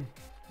playing.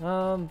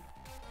 I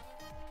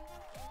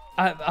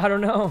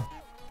don't know.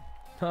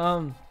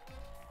 All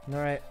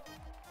right.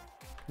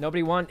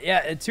 Nobody won.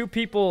 Yeah, 2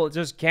 people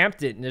just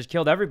camped it and just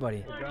killed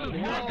everybody.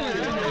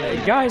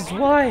 Hey, guys,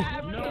 why?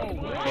 No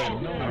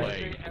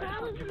way.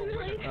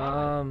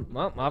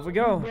 Well, off we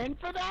go.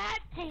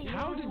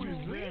 How did you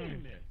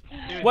win?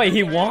 Wait,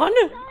 he won?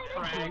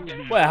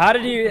 Wait, how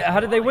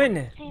did they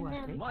win?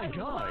 My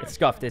God. It's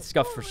scuffed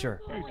for sure.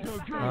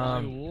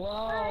 Alright.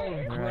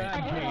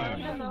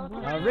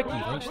 Ricky,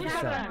 thanks for the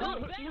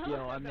sub.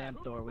 Yo, I'm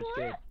Namthor. What's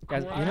good?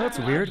 Guys, you know what's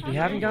weird? We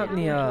haven't gotten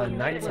the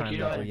nighttime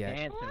level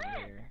yet.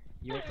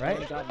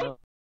 Right?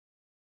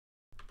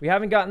 We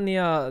haven't gotten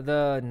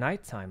the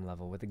nighttime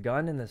level with the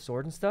gun and the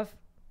sword and stuff.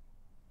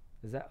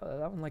 Is that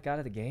one like out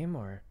of the game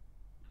or?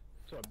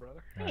 What's up,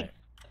 brother? Alright.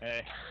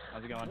 Hey,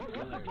 how's it going?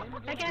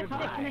 I got stick.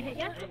 Can I hit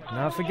ya?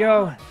 Now off we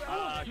go.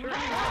 You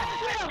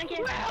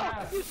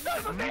son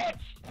of a bitch!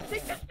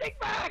 Take the stick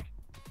back!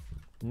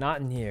 Not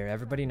in here.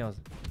 Everybody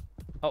knows.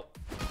 Oh.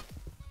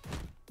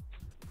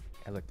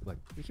 Hey, look.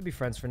 We can be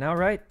friends for now,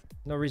 right?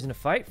 No reason to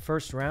fight.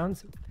 First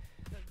round.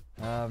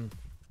 Hey.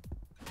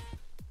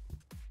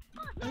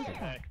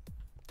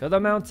 To the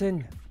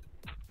mountain.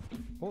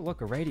 Oh,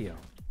 look, a radio.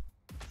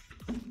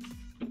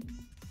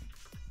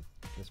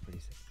 That's pretty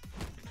sick.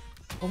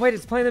 Oh, wait,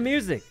 it's playing the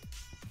music.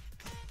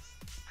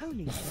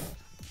 Holy shit.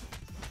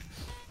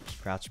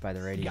 Crouched by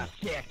the radio. Got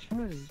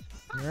All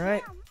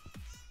right.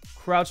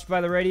 Crouched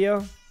by the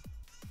radio.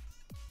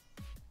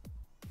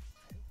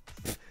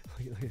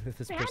 Look at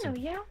this I know person.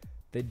 you.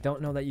 They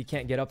don't know that you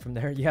can't get up from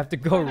there. You have to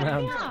go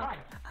around. I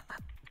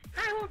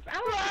won't.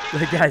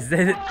 Look, guys,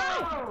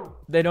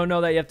 They don't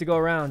know that you have to go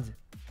around.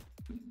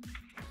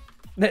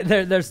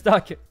 They're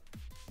stuck.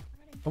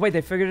 Oh wait,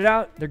 they figured it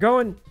out. They're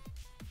going.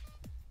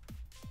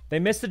 They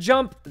missed the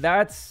jump.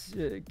 That's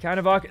kind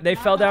of awkward. They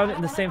fell down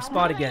in the same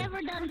spot again.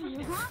 What have I ever done to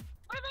you, huh?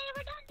 What have I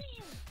ever done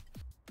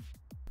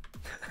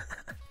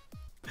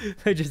to you?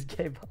 They just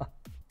gave up.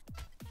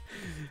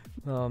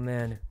 Oh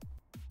man.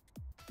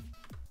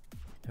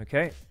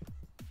 Okay.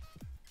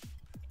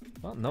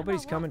 Well,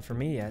 nobody's coming for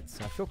me yet,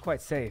 so I feel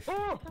quite safe.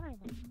 Sorry then.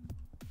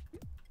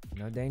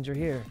 No danger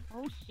here.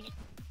 Oh shit.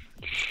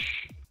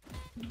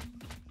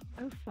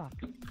 Oh fuck.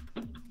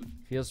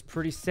 Feels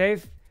pretty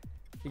safe.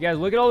 You guys,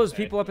 look at all those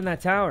people up in that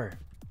tower.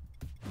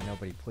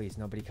 Nobody, please,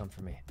 nobody come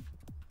for me.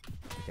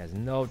 You guys,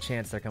 no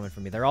chance they're coming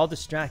for me. They're all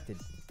distracted.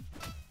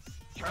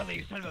 Charlie,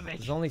 you son of a bitch.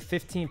 There's only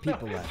 15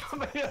 people left. Oh,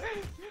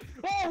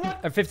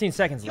 what? Or 15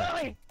 seconds left.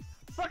 Charlie!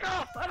 Fuck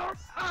off! I don't.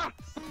 Ah!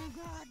 Oh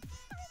god.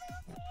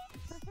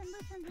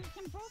 Listen, we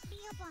can both be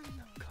up on you.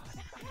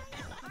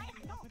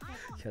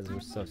 Because we're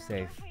so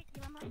safe.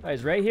 Alright,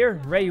 is Ray here?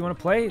 Ray, you want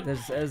to play?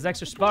 There's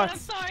extra spots. I'm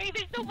sorry,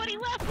 there's nobody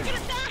left. We're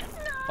gonna die.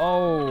 No.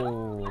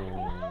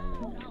 Oh.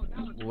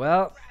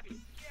 Well.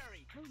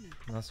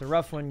 That's a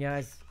rough one,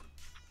 guys.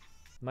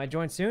 Might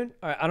join soon.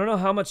 Alright, I don't know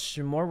how much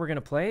more we're going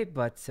to play,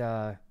 but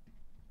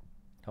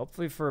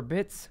hopefully for a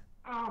bit.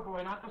 Oh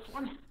boy, not this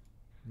one.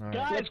 Alright.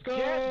 Guys, let's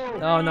go!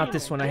 Oh, not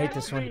this one. I hate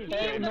this one.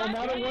 Hey, no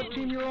matter what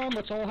team you're on,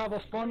 let's all have a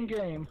fun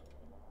game.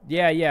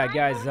 Yeah,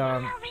 guys.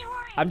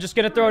 I'm just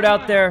going to throw it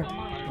out there.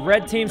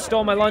 Red team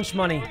stole my lunch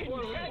money.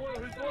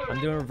 I'm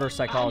doing reverse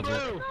psychology.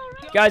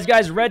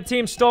 Guys, red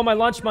team stole my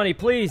lunch money.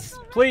 Please,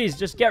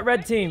 just get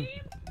red team.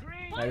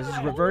 Right, this is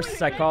reverse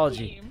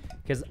psychology.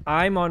 Because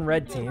I'm on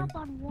red team,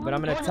 but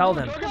I'm going to tell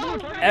them.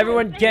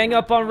 Everyone gang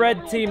up on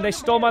red team. They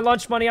stole my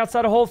lunch money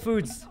outside of Whole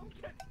Foods.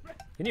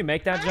 Can you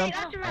make that jump?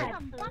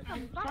 I'm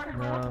sorry,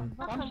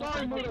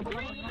 mother.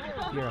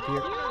 Here, up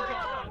here.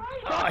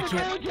 Oh, I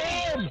can't.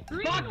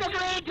 Fuck the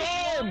green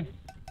team!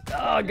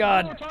 Oh,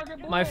 God.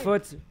 My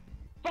foot.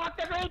 Fuck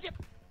the green team!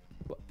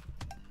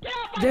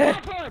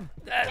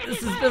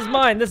 This is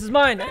mine. This is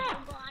mine.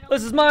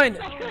 This is mine.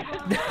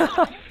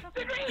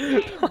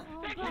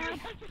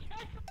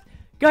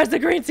 Guys, the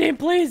green team,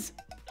 please.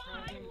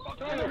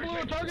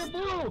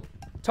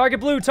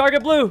 Target blue.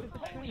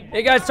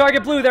 Hey, guys,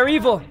 target blue. They're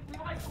evil.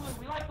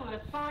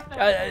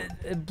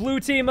 Blue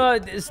team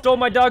stole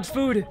my dog's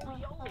food.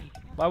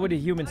 Why would a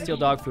human steal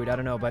dog food? I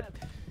don't know, but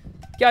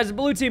guys,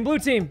 blue team. All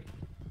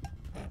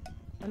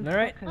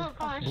right.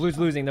 Blue's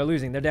losing. They're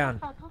losing. They're down.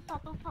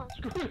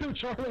 Keep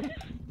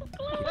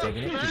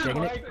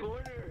taking it.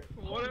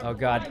 Oh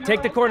God!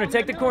 Take the corner.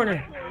 Okay,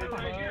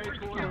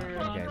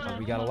 but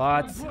we got a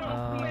lot.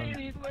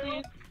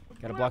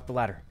 Gotta block the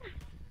ladder.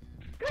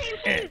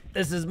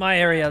 This is my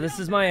area. All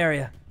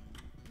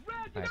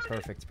right,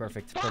 perfect. All right,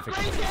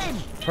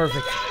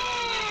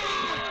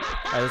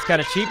 it's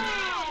kind of cheap,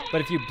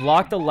 but if you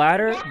block the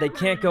ladder, they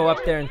can't go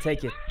up there and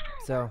take it.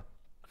 So,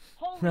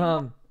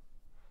 all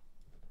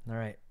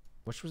right.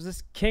 Which was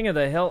this? King of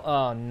the Hill?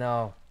 Oh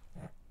no.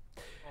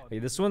 Okay,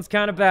 this one's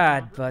kind of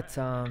bad, but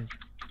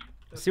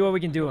let's see what we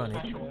can do on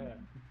it.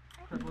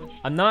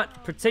 I'm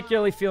not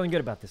particularly feeling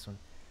good about this one.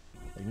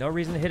 Like, no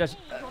reason to hit us.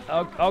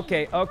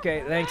 Okay,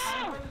 thanks.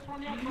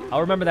 I'll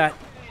remember that.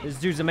 This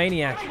dude's a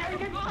maniac.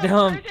 I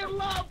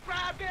love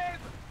grab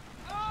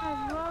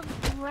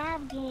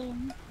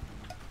games.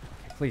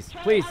 Please.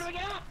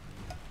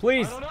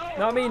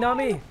 Not me.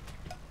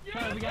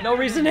 No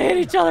reason to hit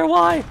each other.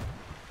 Why?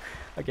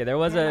 Okay, there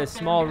was a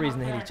small reason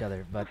to hit each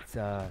other, but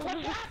all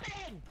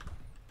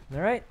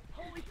right.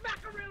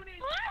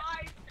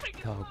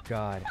 Oh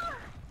God.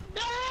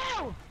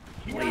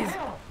 Please.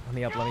 Let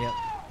me up.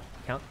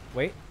 Count.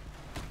 Wait.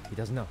 He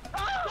doesn't know.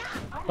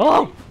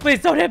 Oh, please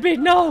don't hit me.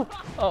 No.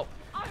 Oh.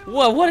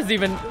 Whoa, what is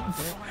even...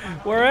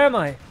 Where am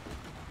I?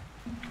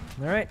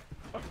 All right.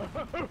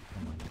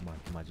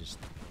 Come on. Just...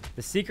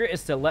 The secret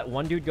is to let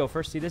one dude go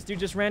first. See, this dude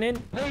just ran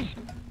in.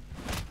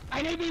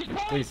 I need these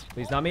points!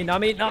 Please, not me.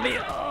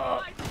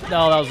 Oh.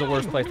 No, that was the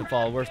worst place to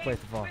fall.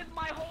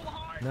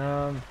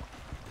 No.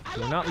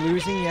 We're not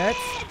losing yet.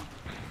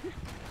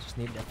 Just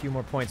need a few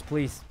more points,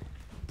 please.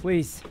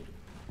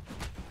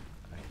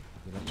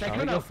 Let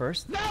Charlie go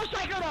first. No,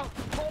 Sykkuno!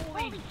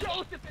 Holy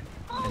Joseph!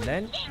 And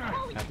then,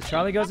 after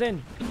Charlie goes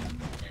in.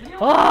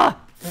 Ah!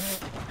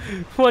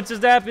 What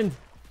just happened?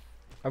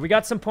 We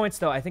got some points,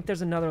 though. I think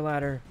there's another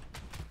ladder.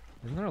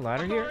 Is there a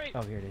ladder here?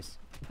 Oh, here it is.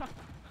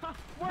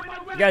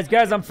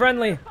 Guys, I'm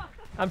friendly.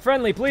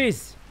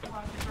 Please.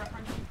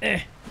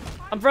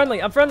 I'm friendly.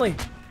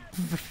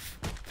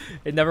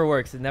 It never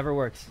works.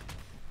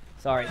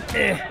 Sorry.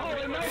 I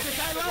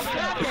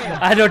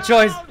had no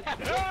choice.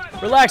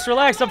 Relax.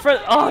 I'm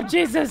friendly. Oh,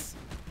 Jesus.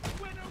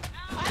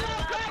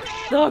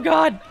 Oh,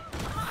 God.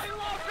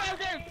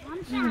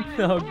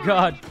 Oh,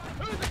 God.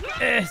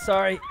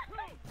 Sorry.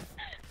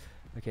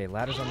 Okay,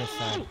 ladder's on this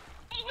side.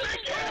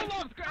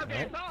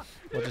 Right.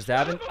 What just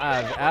happened?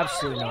 I have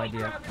absolutely no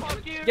idea.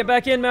 Get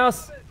back in,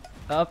 mouse.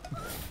 Up.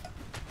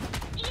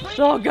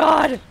 Oh,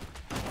 God.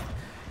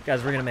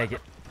 Guys, we're going to make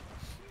it.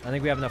 I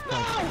think we have enough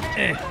points.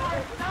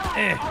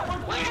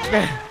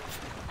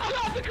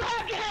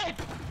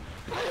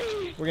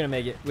 We're gonna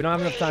make it. We don't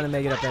have enough time to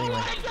make it up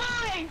anyway.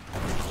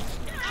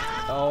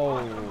 Oh,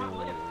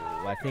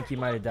 I think he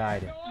might have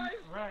died.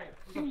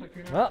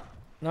 Well,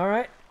 all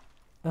right.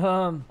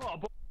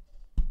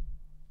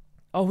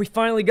 Oh, we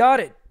finally got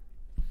it.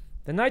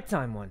 The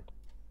nighttime one.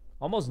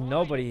 Almost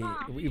nobody.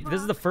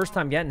 This is the first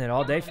time getting it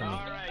all day for me.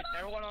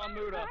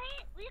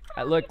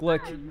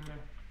 Look.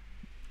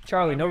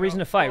 Charlie, no reason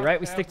to fight, right?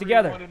 We stick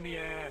together.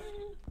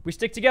 We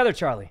stick together,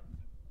 Charlie.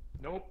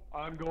 Nope,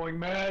 I'm going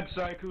mad,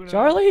 Sykkuno.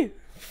 Charlie?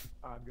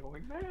 I'm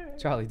going mad.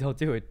 Charlie, don't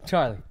do it.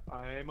 Charlie.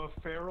 I am a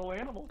feral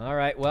animal. All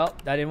right, well,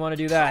 I didn't want to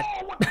do that.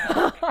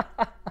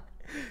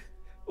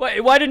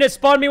 Wait, why didn't it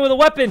spawn me with a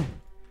weapon?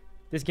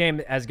 This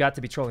game has got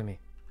to be trolling me.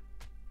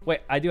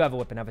 Wait, I do have a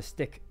weapon. I have a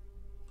stick.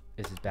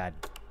 This is bad.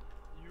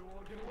 You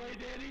won't get away,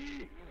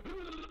 Daddy.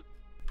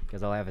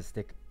 Because all I have is a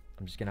stick.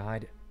 I'm just going to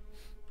hide.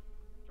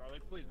 Charlie,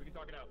 please, we can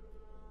talk it out.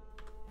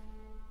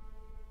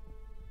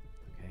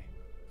 Okay.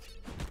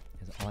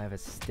 Because all I have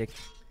is a stick.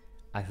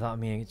 I thought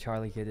me and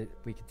Charlie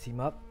we could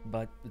team up,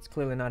 but it's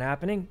clearly not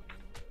happening.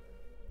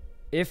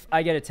 If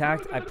I get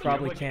attacked, I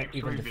probably can't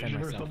even defend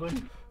myself.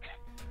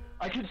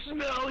 I can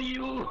smell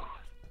you.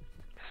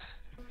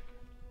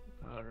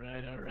 All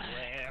right.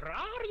 Where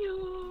are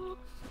you?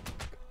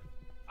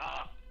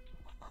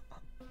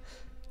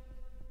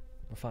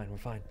 We're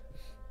fine.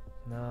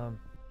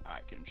 I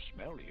can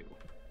smell you.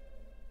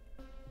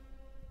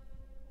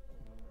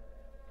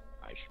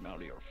 I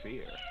smell your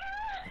fear.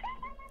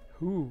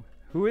 Who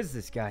is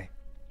this guy?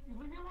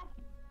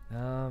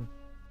 I'm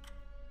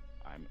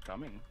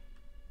coming.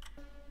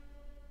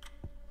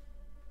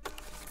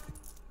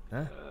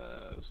 Huh?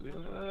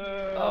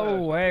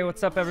 Oh, hey,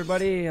 what's up,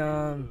 everybody?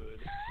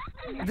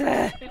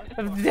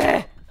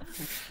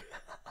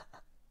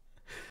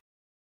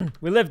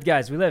 We lived,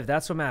 guys. We lived.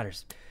 That's what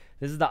matters.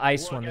 This is the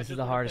ice one. This is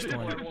the hardest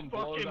one.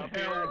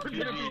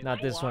 Not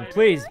this one.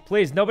 Please,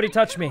 nobody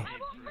touch me.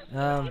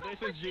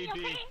 This is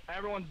GG.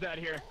 Everyone's dead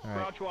here. Right.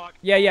 Crouch walk.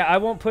 Yeah, I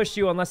won't push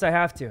you unless I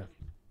have to. Yeah,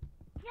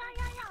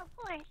 of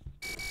course.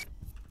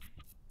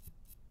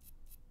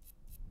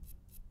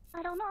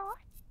 I don't know.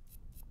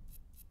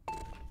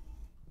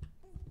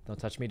 Don't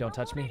touch me. Don't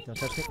touch me. Oh,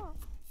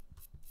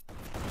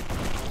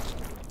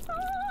 Oh,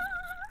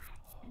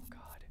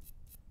 God.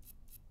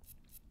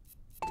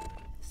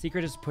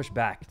 Secret is push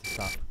back to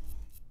stop.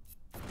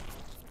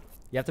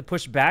 You have to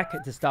push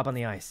back to stop on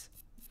the ice.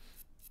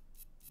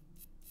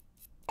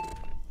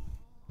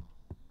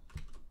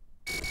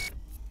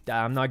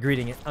 I'm not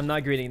greeting it.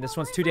 This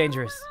one's too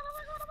dangerous.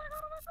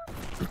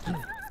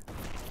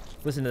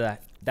 Listen to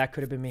that. That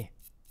could have been me.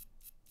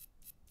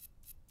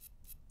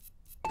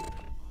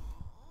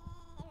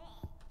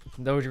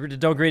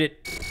 Don't greet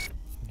it.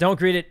 Don't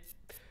greet it.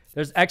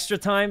 There's extra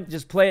time.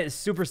 Just play it. It's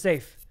super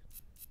safe.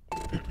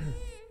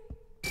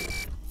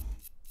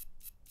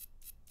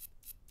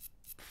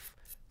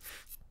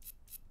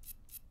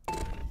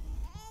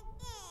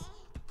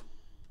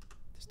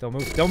 Just don't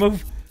move. Don't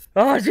move.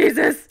 Oh,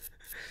 Jesus.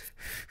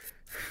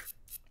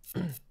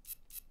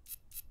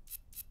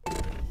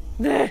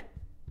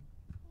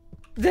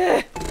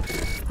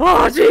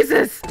 Oh,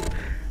 Jesus.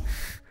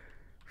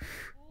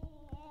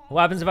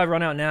 What happens if I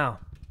run out now?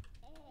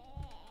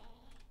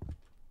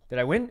 Did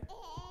I win?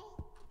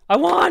 I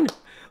won!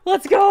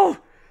 Let's go!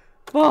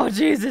 Oh,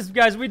 Jesus,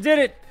 guys, we did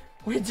it!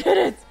 We did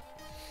it!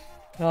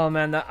 Oh,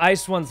 man, the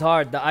ice one's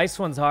hard. The ice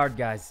one's hard,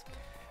 guys.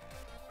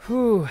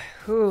 Whew.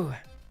 All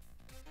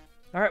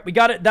right, we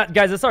got it.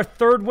 Guys, that's our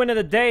third win of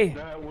the day.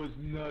 That was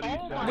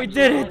nutty. We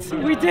did it!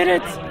 We did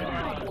it!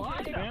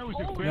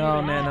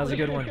 Oh, man, that was a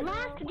good one.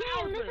 last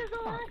game. This is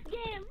the last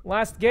game.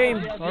 Last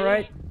game. All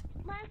right.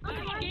 Last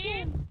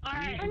game.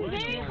 Alright.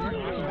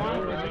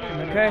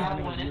 Okay.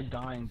 You're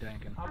dying,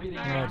 Dankin.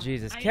 Oh,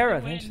 Jesus.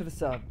 Kara, thanks for the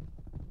sub.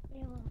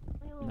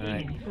 All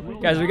right.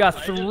 Guys, we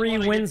got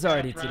 3 wins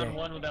already today.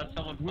 Well, Matt,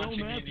 the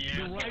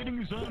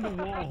writing's on the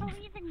wall.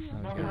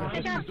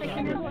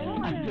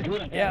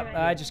 Yeah,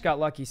 I just got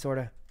lucky,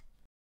 sorta.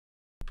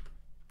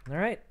 All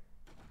right.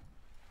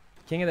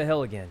 King of the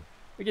Hill again.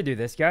 We could do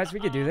this, guys. We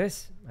could do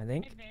this, I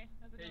think.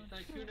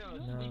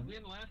 No.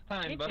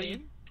 Time,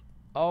 buddy.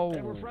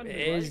 Oh,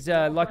 it's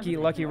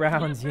lucky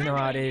rounds. You know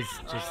how it is.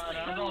 Just.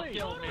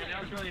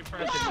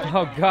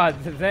 Oh God,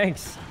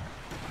 thanks.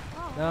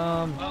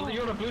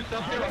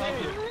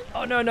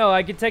 Oh no,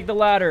 I could take the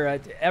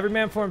ladder. Every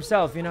man for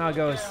himself. You know how it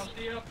goes.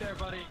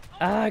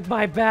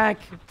 My back.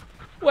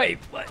 Wait,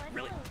 what?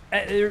 Really?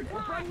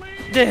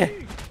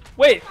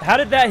 Wait, how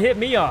did that hit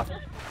me off?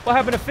 What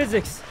happened to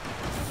physics?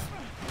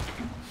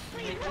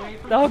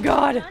 Oh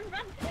God.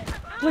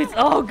 Please.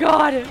 Oh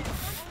God.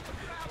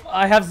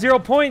 I have 0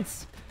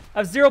 points.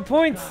 Please,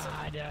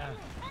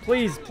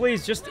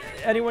 just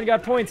anyone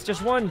got points?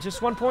 Just one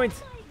point.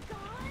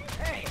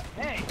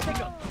 Hey,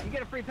 you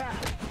get a free pass.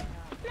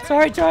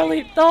 Sorry,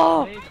 Charlie.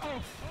 Oh.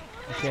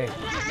 Okay.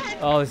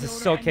 Oh, this is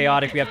so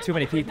chaotic. We have too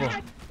many people.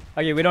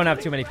 Okay, we don't have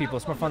too many people.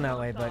 It's more fun that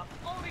way, but.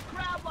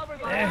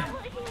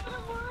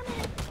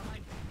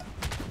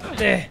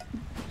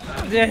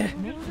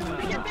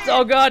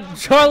 Oh God,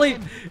 Charlie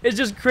is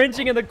just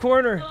cringing in the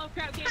corner. Oh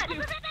crap, game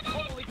 2.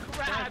 Holy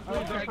crap. Oh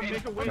God.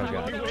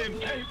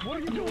 What are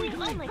you doing?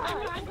 Oh my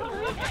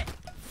god.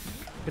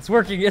 It's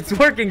working,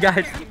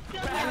 guys.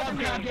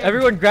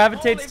 Everyone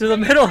gravitates to the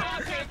middle.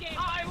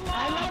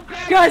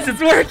 Guys,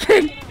 it's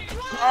working.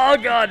 Oh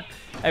God.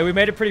 Hey, we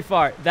made it pretty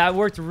far. That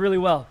worked really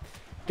well.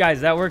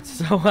 Guys, that worked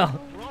so well.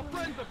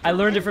 I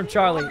learned it from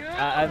Charlie.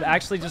 I've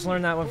actually just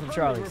learned that one from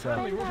Charlie, so.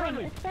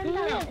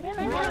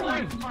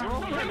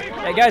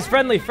 Hey guys,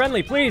 friendly,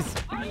 please.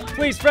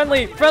 Please,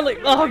 friendly.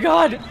 Oh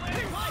God.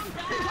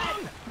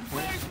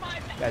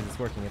 Guys, it's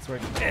working.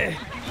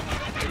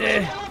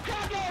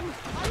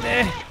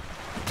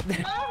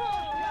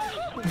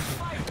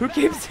 Who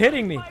keeps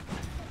hitting me? All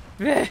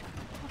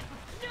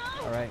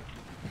right.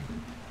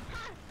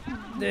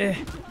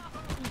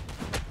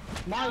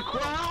 My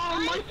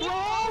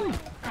crown!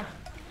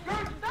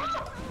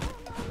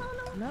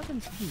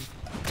 Nothing's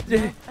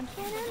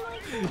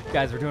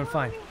Guys, we're doing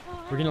fine.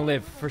 We're gonna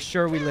live. For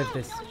sure we live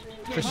this.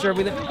 For sure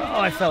we live. Oh,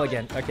 I fell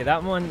again. Okay,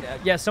 that one.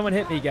 Yeah, someone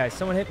hit me, guys.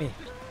 Someone hit me.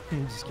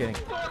 Just kidding.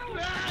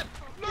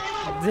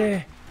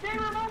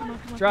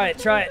 Try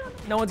it.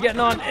 No one's getting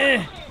on.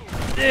 Hey,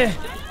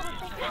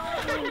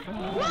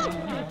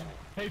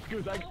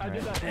 Scoot, I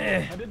did that for you.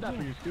 I did that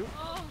for you, Scoot.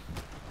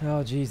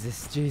 Oh,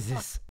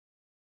 Jesus.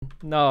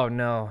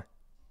 No.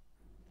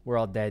 We're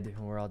all dead,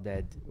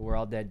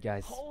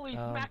 guys. Holy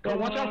Yo, mackerel.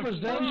 watch out for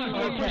Zen. She's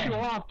gonna push you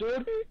off,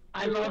 dude.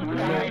 I love We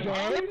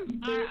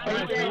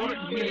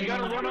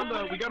gotta run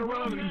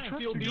on the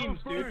steel beams,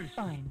 dude.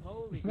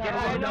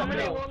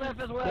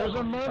 There's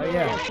a murder. Oh,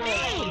 yeah.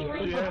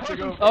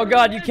 Yeah, Oh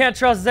God, you can't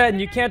trust Zen.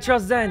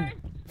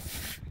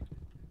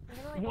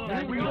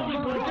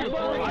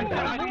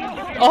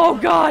 Oh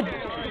God.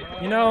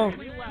 You know.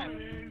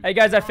 Hey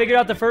guys, I figured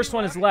out the first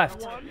one is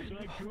left.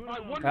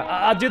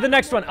 I'll do the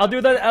next one. I'll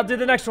do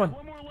the next one.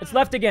 It's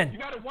left again.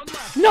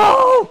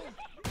 No!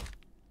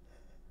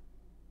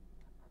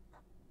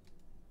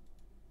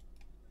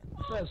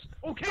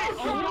 Okay,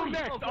 I'll go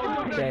next.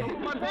 Okay.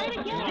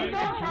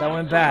 That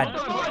went bad.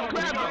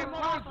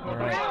 All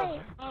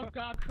right. Oh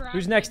god, crap.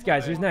 Who's next,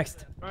 guys? Who's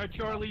next? All right,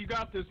 Charlie, you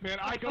got this, man.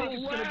 I think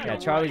it's gonna be. Yeah,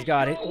 Charlie's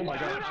got it. Oh my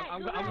God,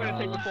 I'm gonna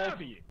take the fall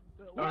for you.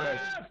 All right,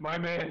 my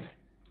man.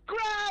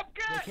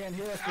 They can't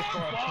hear us this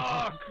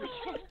far.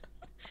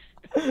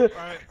 All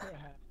right.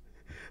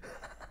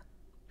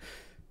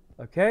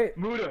 Okay.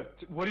 Muda,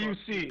 what do you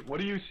see?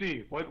 What is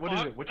it?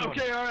 Which one?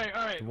 Okay, all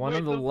right. One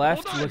on the hold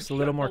left on, looks a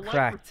little more the left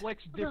cracked.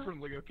 reflects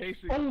differently, okay?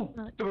 So Oh,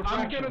 the I'm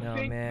refraction. gonna No,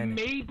 think man.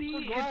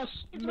 maybe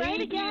it's right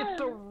again.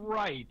 a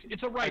right.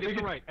 It's a right.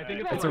 I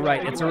think It's a right.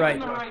 On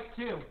the right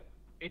too.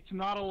 It's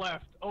not a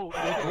left. Oh,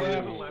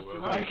 it's a left.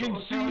 I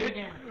can see it.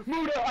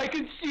 Muda, I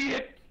can see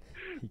it.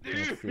 He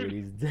can't see it.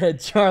 He's dead.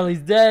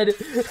 Charlie's dead.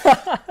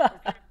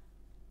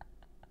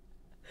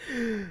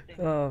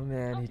 Oh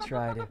man, he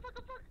tried it.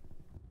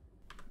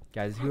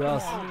 Guys, who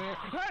else?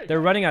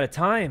 They're running out of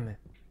time.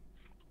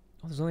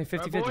 Oh, there's only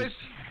 50-50. Boys.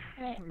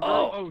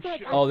 Oh,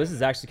 shit. oh, this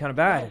is actually kind of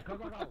bad.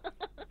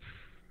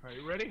 Are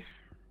you ready?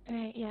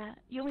 Alright, yeah.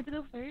 You want me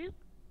to go first?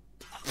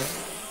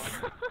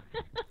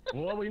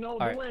 Well, we know All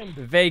the right, win.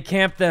 Vay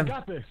camped them.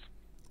 Got this.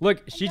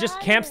 Look, she just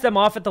camps them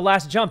off at the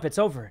last jump. It's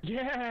over.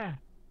 Yeah.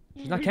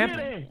 She's not We camping.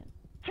 did it.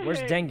 Where's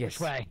Hey. Dengus?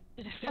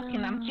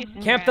 Fucking, I'm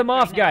kissing Camp your them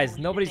ass off, right guys.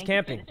 now. Nobody's Thank you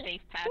for camping. the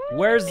safe pass.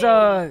 Where's It's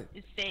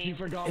He safe.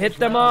 forgot Hit which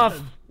them one it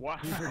off. was.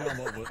 He forgot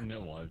what button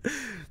it was.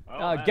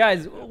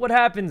 Guys, what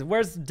happens?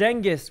 Where's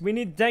Dengus? We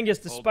need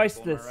Dengus to spice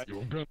this.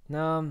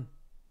 All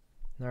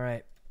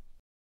right.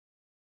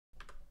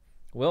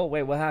 Well,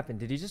 wait, what happened?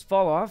 Did he just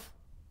fall off?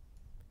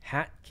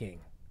 Hat King.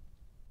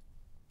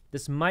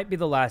 This might be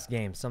the last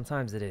game.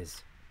 Sometimes it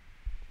is.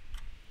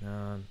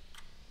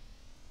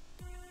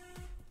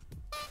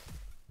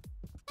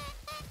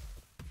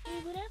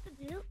 What I have to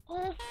do?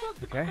 Oh, fuck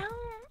the Okay. crown.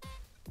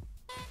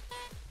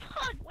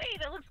 Fuck, wait,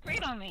 that looks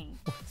great on me.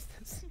 What's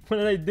this? What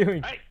are they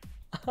doing? Hey.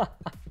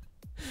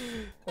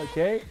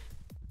 Okay.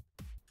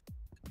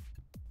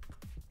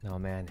 Oh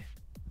man.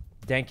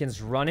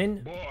 Dankin's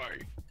running. Boy.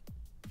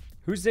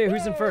 Who's there?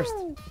 Who's in first?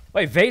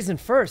 Wait, Vay's in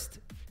first.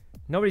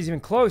 Nobody's even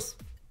close.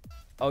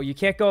 Oh, you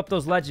can't go up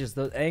those ledges,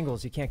 those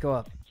angles. You can't go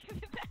up. Give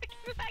it back, give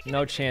it back, give No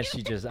it back. chance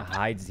she just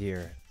hides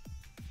here.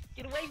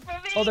 Get away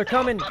from me. Oh, they're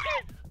coming. No.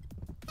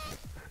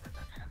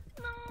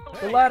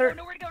 The ladder.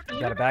 Nowhere to go,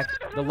 nowhere Got to it go. back.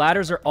 The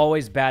ladders are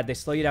always bad. They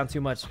slow you down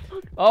too much.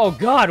 Oh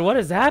God, what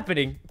is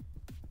happening?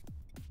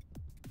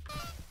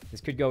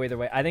 This could go either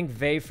way. I think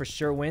Vay for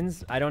sure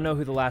wins. I don't know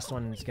who the last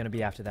one is going to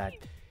be after that.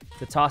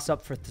 The toss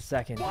up for the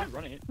second.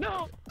 Running it.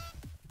 No.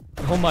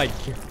 Oh my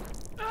God.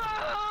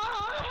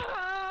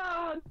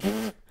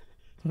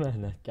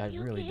 Man, that guy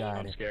really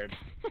died. I'm scared.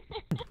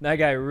 That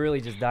guy really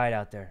just died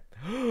out there.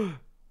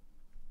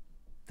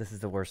 This is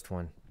the worst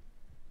one.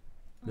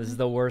 This is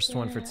the worst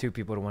one for two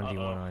people to 1v1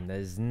 on.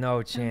 There's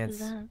no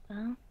chance.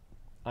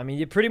 I mean,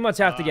 you pretty much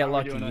have to get we're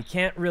lucky. doing You this.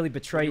 can't really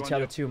betray What do each you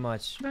other wanna too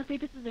much. Rock,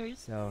 paper, scissors.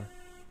 So,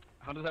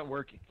 How does that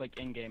work? Like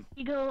in game.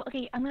 You go,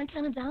 okay, I'm gonna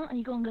count it down and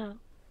you go and go.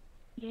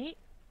 Okay?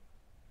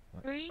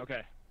 3,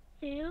 Okay.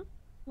 2,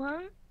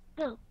 1,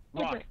 Go.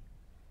 Rock. Okay,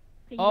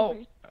 Oh.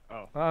 you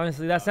Oh.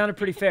 Honestly, that sounded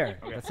pretty fair.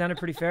 Okay. That sounded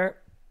pretty fair.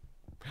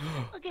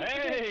 first. Okay.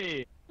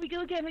 Hey! We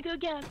go again. We go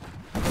again.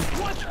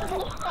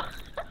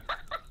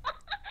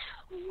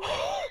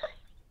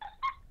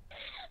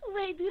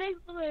 Wait, dude, I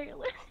swear.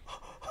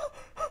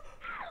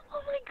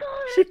 Oh my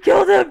god. She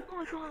killed him! Oh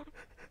my god.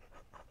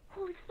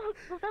 Holy fuck,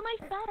 was that my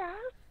fat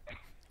ass?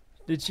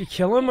 Did she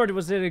kill him or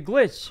was it a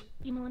glitch?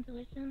 You want to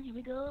listen? Here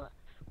we go.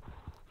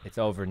 It's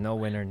over. No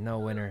winner. No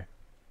winner.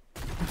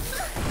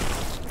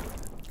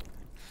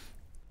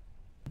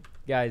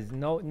 Guys,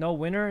 no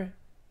winner.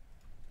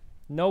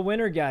 No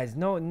winner, guys.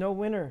 No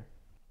winner.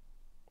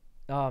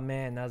 Oh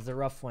man, that was a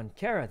rough one.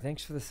 Kara,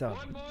 thanks for the sub.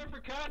 One more for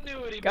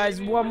continuity, Guys,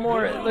 baby. one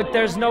more. Look,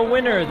 there's no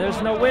winner.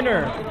 There's no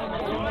winner.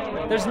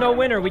 There's no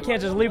winner. We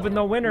can't just leave with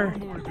no winner.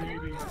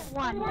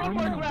 One.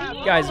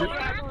 Guys,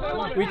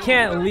 we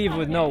can't leave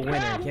with no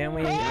winner, can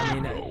we? I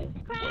mean,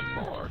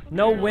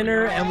 no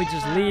winner and we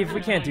just leave.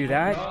 We can't do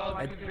that.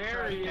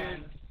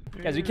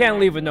 Guys, we can't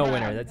leave with no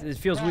winner. It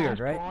feels weird,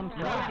 right?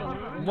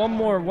 One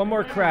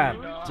more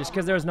crab, just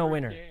because there's no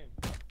winner.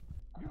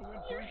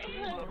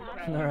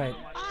 All right.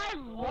 I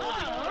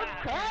love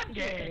crab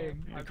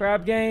game.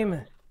 Crab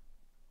game.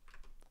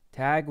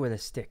 Tag with a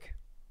stick.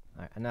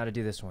 All right, I know how to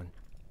do this one.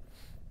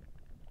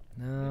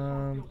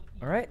 All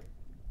right.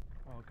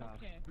 Oh god.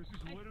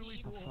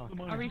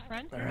 Are we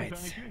friends? All right.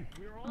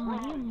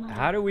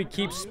 How do we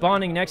keep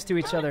spawning next to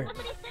each other?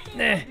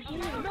 Nah.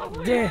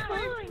 Nah.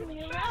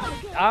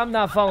 I'm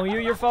not following you.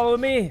 You're following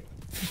me.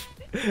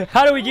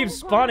 How do we keep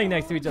spawning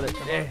next to each other?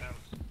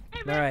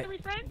 All right.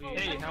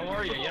 Hey, how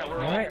are you?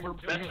 Yeah, we're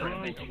best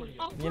friends.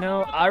 You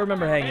know, I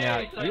remember hanging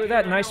out. You were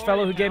that nice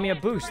fellow who gave me a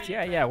boost.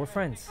 Yeah, we're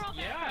friends.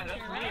 Yeah, that's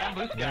me. I'm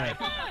Boost Guy.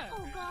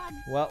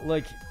 Well,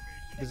 look,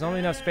 there's only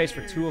enough space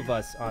for 2 of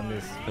us on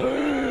this. Oh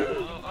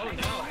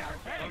no.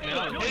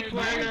 Hey,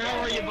 Swagger, how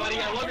are you, buddy?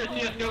 I love your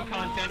CSGO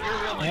content. You're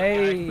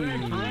a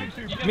real nice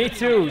guy. Hey, me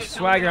too,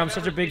 Swagger. I'm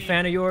such a big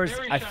fan of yours.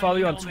 I follow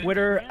you on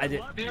Twitter.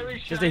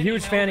 Just a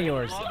huge fan of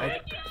yours.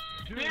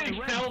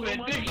 Big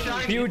helmet, big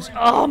shiny. Huge.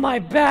 Oh, my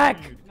back.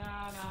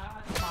 Nah,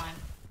 it's fine.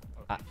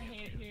 I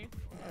hate it here.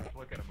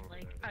 Look at him over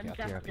there. I'm Up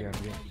here, up here, up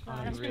here.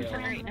 That's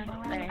very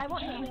necessary. I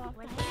want you.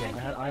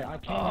 I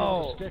can't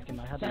Oh. use the stick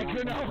and I had to knock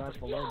the guys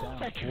below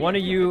down. One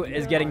of you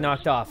is getting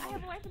knocked off. I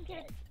have a wife and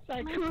kids.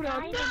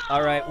 Sykkuno.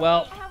 All right,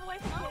 well. I have a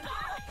wife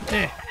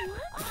and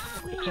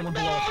kids. Someone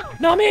below.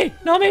 Not me!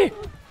 Not me!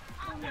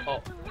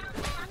 Oh.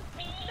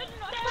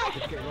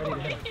 Just get ready to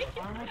hit.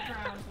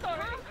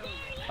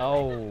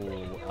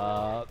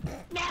 Oh,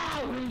 Now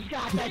who's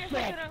got the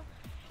trick?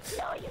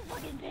 No, you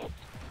fucking bitch.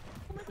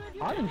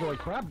 I enjoy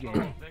crab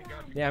game.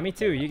 yeah, me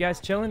too. You guys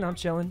chilling? I'm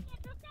chilling.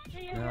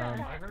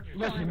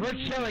 Listen, we're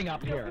chilling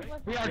up here.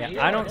 We are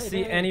Yeah, I don't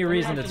see any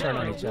reason to turn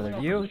on each other.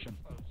 Do you? Sorry,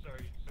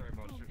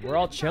 Monster. We're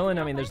all chilling.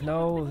 I mean, there's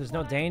no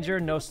danger.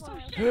 No. It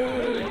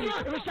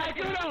was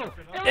Sykkuno.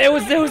 It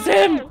was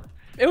him.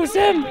 It was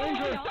him.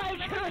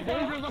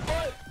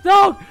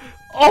 No!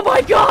 Oh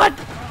my God!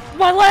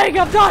 My leg!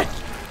 I'm done.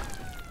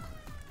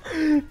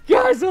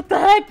 Guys, what the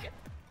heck?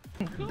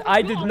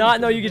 I did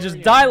not know you could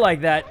just die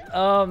like that.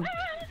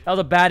 That was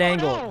a bad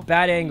angle.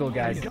 Bad angle,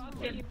 guys.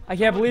 I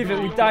can't believe it.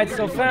 We died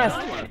so fast.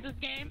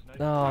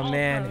 Oh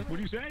man. What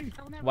do you say?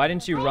 Why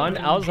didn't you run?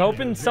 I was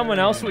hoping someone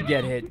else would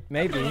get hit.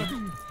 Maybe.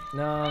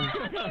 No.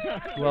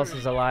 Who else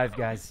is alive,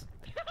 guys?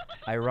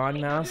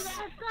 Iron Mouse.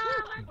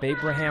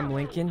 Abraham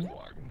Lincoln.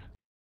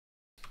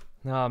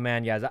 Oh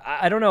man, guys.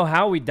 I don't know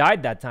how we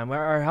died that time.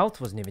 Our health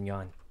wasn't even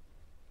gone.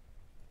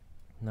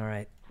 All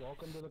right.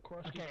 Welcome to the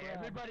crusty Okay, crab.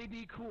 everybody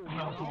be cool.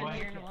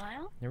 Here in a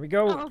while. Here we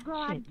go. Oh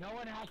god. No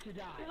one has to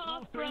die.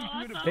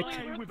 Vic.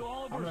 I'm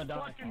gonna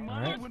die. All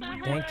right.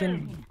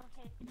 Dankin.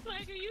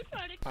 Swagger, you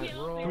trying to Guys,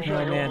 kill we're me?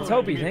 all Oh man,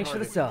 Toby, thanks for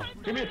the sub.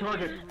 Give me a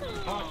target.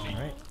 All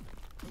right.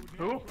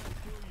 Who?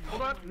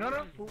 Hold on.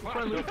 No.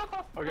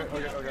 Okay.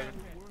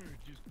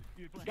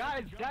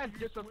 Guys,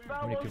 just a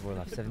How many people were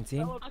left?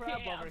 17? Okay,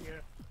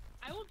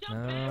 I will jump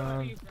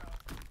whenever you, bro.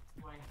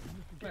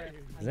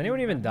 Is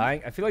anyone even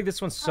dying? I feel like this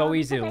one's so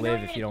easy to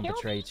live if you don't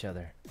betray each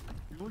other.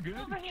 Over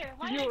here.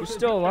 Why You're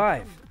still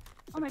alive.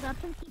 Oh my god.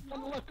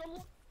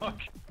 Fuck.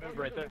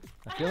 Right there.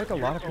 I feel like a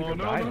lot of people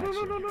died,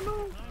 actually.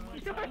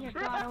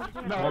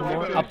 No. One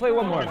more. I'll play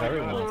one more if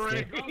everyone wants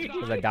to,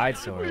 because I died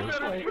so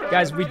early.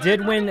 Guys, we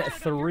did win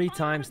 3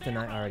 times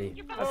tonight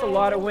already. That's a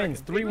lot of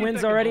wins. 3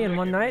 wins already in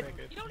one night.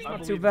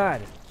 Not too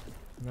bad.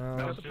 No.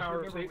 That's the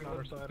power of Satan on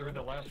our side. We're in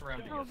the last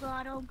round. Oh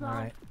god. Oh All god.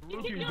 right.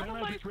 You can jump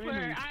on my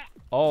square.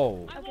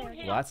 Oh, I well,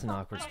 that's an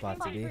awkward spot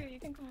to be.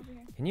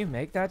 Can you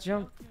make that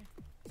jump?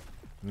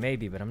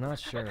 Maybe, but I'm not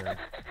sure.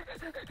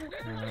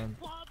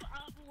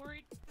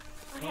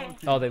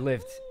 Oh, they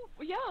lived.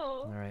 Yo.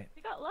 All right.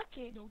 We got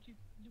lucky.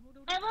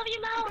 I love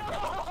you, Mel.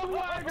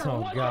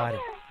 Oh God.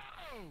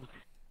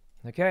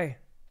 Okay.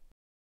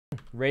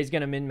 Ray's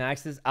gonna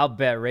min-max this. I'll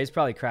bet Ray's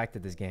probably cracked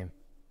at this game.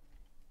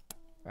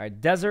 All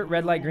right, desert,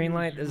 red light, green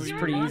light. This is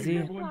pretty easy.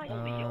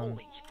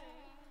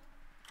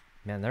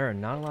 Man, there are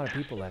not a lot of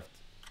people left.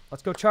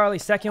 Let's go, Charlie.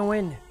 Second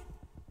win.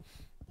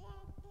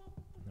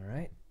 All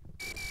right.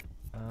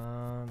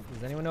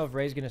 Does anyone know if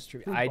Ray's gonna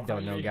stream? I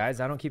don't know, guys.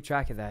 I don't keep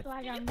track of that.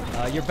 Swag on me.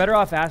 You're better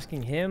off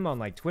asking him on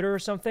like Twitter or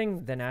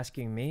something than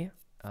asking me.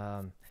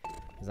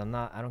 Because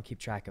I don't keep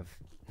track of.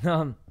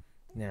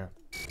 Yeah.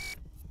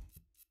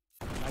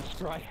 Nice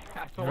try,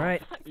 asshole. All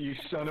right. You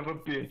son of a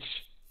bitch.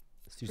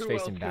 This dude's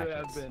facing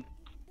backwards.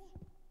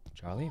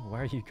 Charlie,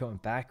 why are you going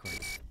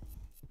backwards?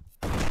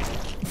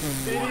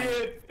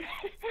 Idiot!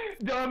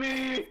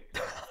 Dummy!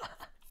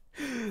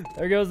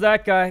 There goes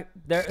that guy.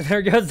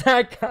 There goes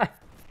that guy.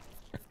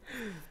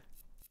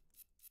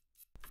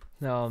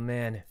 Oh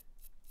man.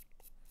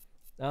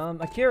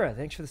 Akira,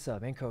 thanks for the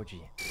sub, and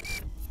Koji.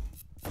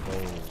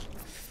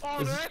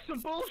 Oh, that's some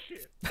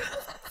bullshit!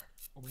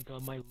 Oh my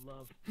god, my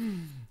love.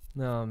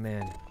 Oh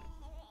man.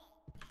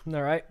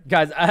 All right,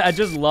 guys. I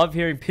just love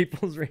hearing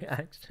people's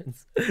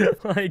reactions.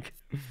 Like,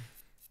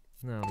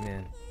 oh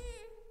man.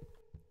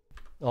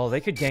 Oh,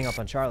 they could gang up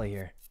on Charlie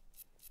here.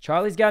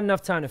 Charlie's got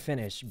enough time to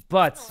finish,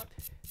 but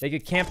they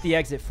could camp the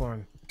exit for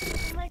him.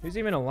 Who's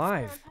even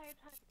alive?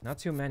 Not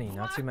too many.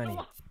 Not too many.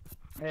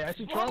 Hey, I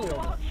see Charlie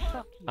over.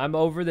 I'm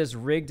over this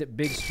rigged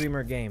big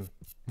streamer game.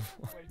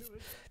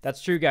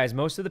 That's true, guys.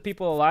 Most of the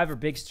people alive are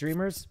big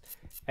streamers.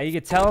 And you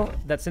can tell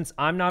that since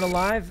I'm not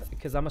alive,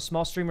 because I'm a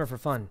small streamer for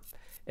fun.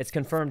 It's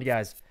confirmed,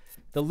 guys.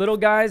 The little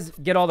guys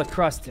get all the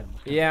crust.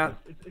 Yeah,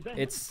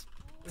 it's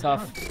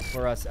tough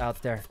for us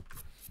out there.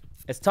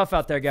 It's tough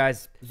out there,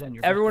 guys.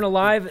 Everyone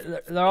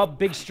alive, they're all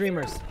big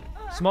streamers.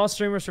 Small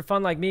streamers for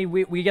fun like me,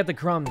 we get the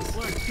crumbs.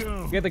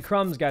 We get the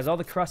crumbs, guys. All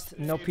the crust,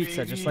 no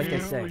pizza, just like they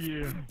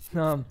say.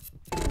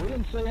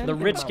 The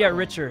rich get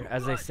richer,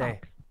 as they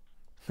say.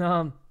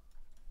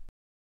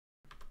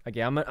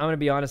 Okay, I'm gonna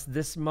be honest.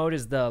 This mode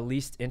is the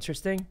least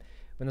interesting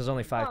when there's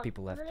only 5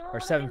 people left, or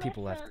 7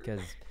 people left,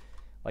 because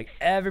like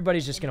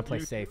everybody's just gonna play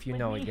safe. You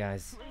know it,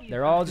 guys.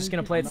 They're all just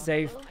gonna play it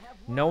safe.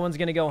 No one's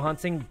gonna go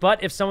hunting.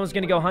 But if someone's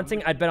gonna go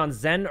hunting, I'd bet on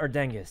Zen or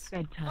Dengus.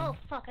 Oh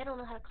fuck! I don't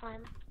know how to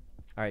climb.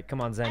 All right,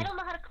 come on, Zen. I don't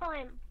know how to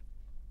climb.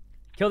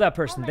 Kill that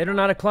person. They don't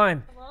know how to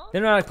climb. Hello? They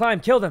don't know how to climb.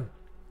 Kill them.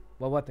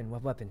 What weapon?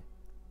 What weapon?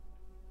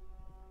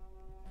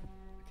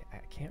 Okay,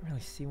 I can't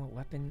really see what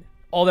weapon.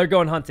 Oh, they're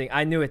going hunting.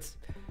 I knew it.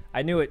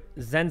 I knew it.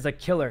 Zen's a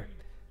killer.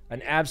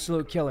 An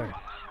absolute killer.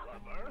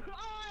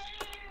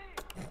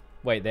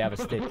 Wait, they have a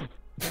stick.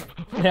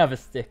 They have a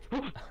stick.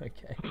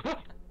 Okay.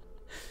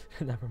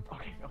 Never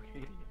mind.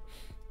 Okay.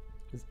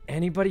 Is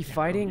anybody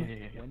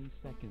fighting? 20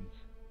 seconds.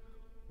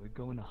 We're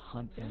going to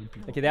hunt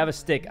anything. Okay, they have a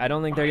stick. I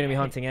don't think they're going to be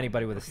hunting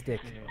anybody with a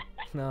stick.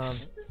 No.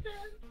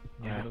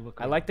 Yeah.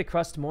 I like the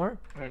crust more.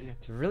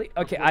 Really?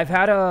 Okay, I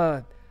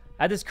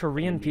had this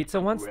Korean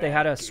pizza once. They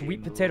had a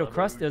sweet potato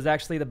crust. It was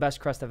actually the best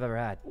crust I've ever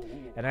had.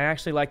 And I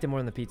actually liked it more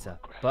than the pizza.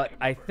 But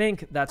I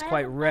think that's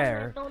quite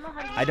rare.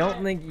 I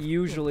don't think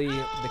usually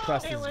the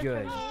crust is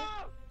good.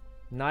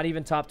 Not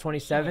even top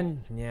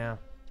 27? Yeah.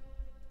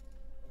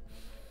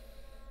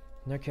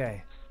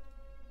 Okay.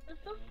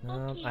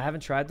 I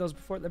haven't tried those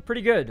before. They're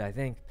pretty good, I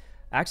think.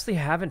 I actually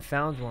haven't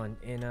found one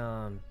in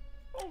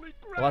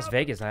Las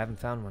Vegas. I haven't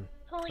found one.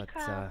 Holy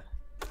crap.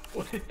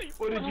 What did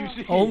you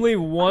see? Only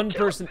one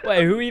person.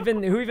 Wait, who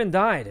even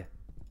died?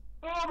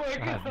 Oh my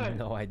god! I have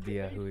no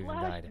idea who even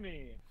died.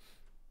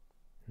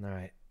 All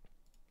right.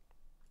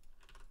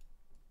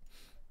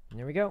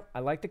 There we go. I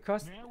like the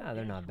crust. Ah,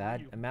 they're not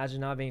bad.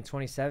 Imagine not being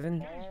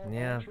 27.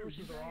 Yeah.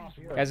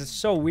 Guys, it's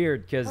so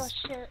weird because,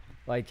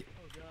 like,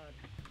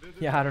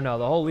 yeah, I don't know.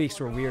 The whole weeks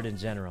were weird in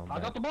general. I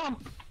got the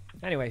bomb.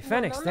 Anyway,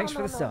 Phoenix, thanks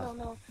for the sub.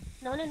 No.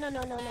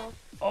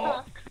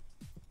 Oh.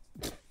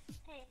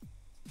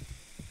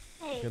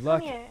 Hey, Good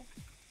luck. Come here.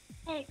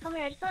 Hey, come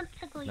here. I just want to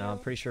tickle you. No, I'm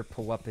pretty sure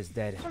Pull Up is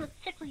dead. I want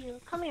to tickle you.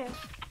 Come here.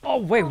 Oh,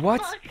 wait,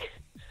 what? Fuck.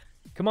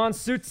 Come on,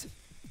 Suits.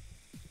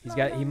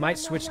 He might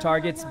switch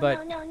targets,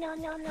 but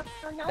No.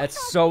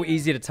 that's so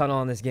easy to tunnel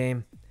on this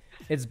game.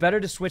 It's better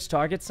to switch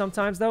targets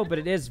sometimes, though, but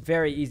it is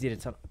very easy to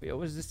tunnel. Wait,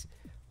 what is this?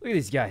 Look at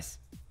these guys.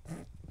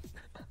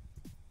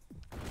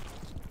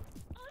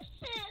 Oh,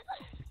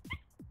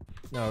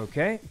 shit.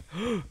 Okay.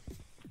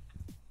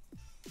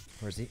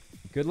 Where's he?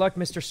 Good luck,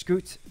 Mr.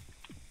 Scoot.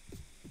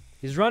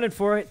 He's running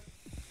for it.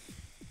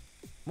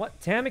 What?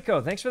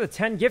 Tamiko, thanks for the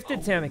 10 gifted,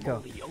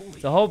 Tamiko.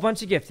 It's a whole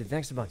bunch of gifted.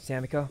 Thanks a bunch,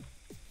 Tamiko.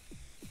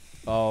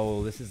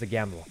 Oh, this is a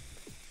gamble.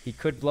 He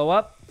could blow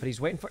up, but he's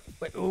waiting for...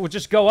 Wait, we'll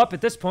just go up at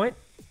this point.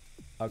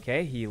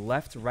 Okay, he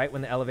left right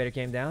when the elevator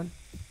came down.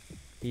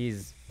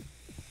 He's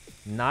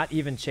not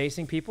even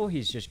chasing people.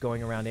 He's just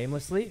going around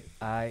aimlessly.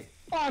 I'm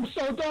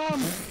so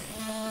dumb!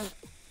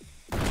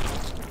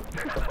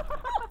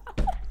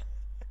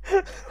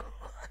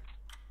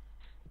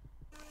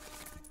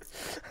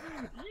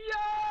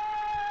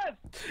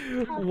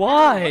 Yes!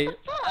 Why?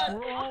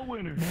 We're all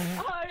winners.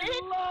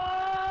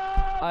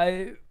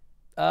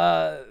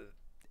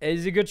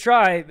 It's a good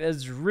try.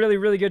 It's really,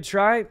 really good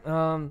try.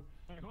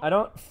 I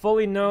don't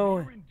fully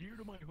know.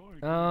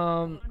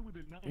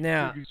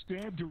 Now.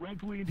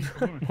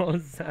 What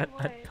was that?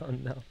 I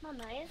don't know.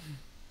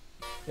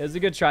 It was a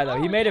good try, though.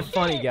 He made it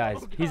funny,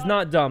 guys. He's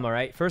not dumb, all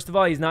right? First of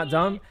all, he's not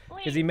dumb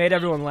because he made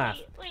everyone laugh.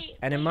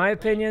 And in my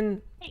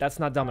opinion, that's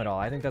not dumb at all.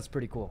 I think that's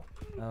pretty cool.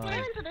 Run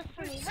into this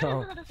for me. Run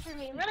into this for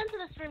me. Run into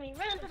this for me.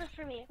 Run into this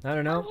for me. I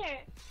don't know. Come here.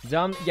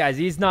 Dumb guys,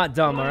 he's not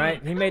dumb, all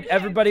right? He made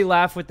everybody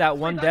laugh with that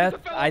one death.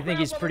 I think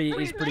he's pretty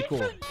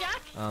cool.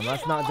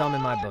 That's not dumb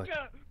in my book.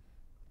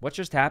 What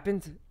just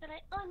happened? Oh,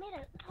 I made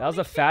it. That was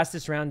the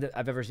fastest round that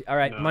I've ever seen. All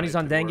right, money's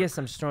on Dengus.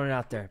 I'm just throwing it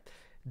out there.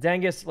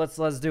 Dengus,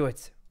 let's do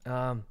it.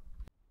 All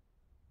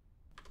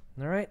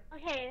right.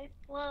 Okay.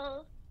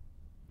 Well.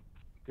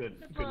 Good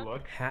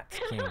luck. Hat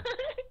King.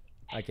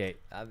 Okay,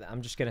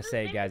 I'm just gonna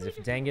say, guys,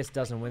 if Dengus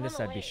doesn't win this,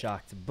 I'd be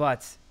shocked.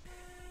 But,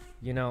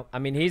 you know, I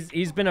mean,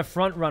 he's been a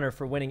front runner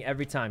for winning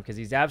every time because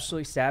he's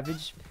absolutely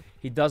savage.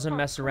 He doesn't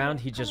mess around.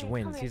 He just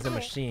wins. He's a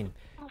machine.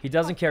 He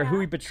doesn't care who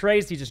he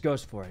betrays. He just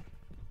goes for it.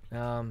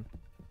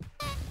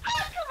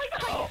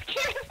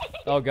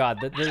 Oh God,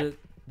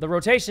 the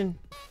rotation.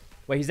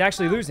 Wait, he's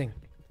actually losing.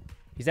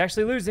 He's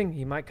actually losing.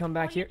 He might come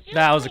back here.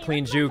 That was a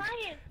clean juke.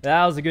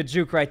 That was a good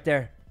juke right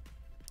there.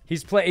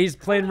 He's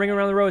playing Ring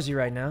Around the Rosie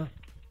right now.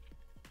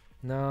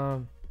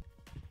 No.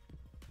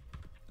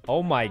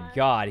 Oh my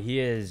God, he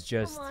is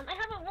just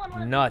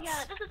nuts.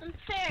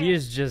 He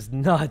is just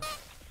nuts.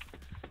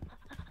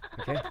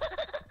 Okay.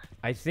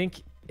 I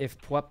think if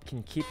Pwep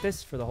can keep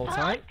this for the whole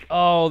time.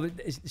 Oh,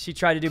 she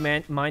tried to do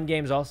mind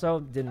games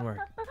also. Didn't work.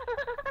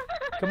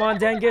 Come on,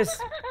 Dengus.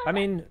 I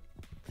mean.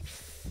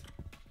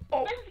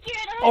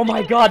 Oh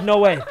my God, no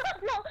way.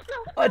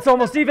 Oh, it's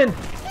almost even.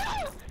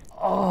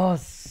 Oh,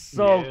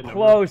 so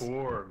close.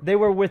 They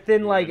were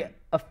within like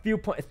a few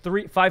points,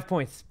 5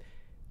 points.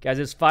 Guys,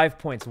 it's 5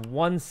 points.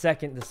 1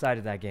 second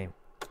decided that game.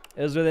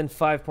 It was within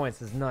 5 points.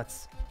 It's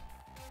nuts.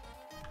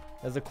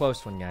 It was a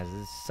close one, guys.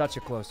 This is such a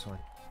close one.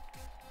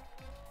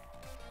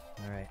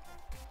 All right.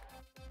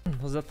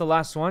 Was that the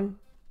last one?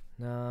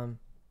 All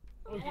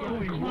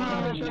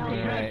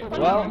right.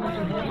 Well,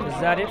 is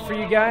that it for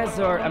you guys?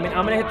 Or, I mean,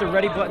 I'm going to hit the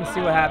ready button and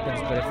see what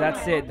happens. But if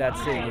that's it, that's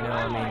it. You know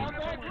what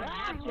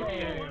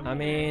I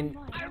mean?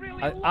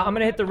 I'm going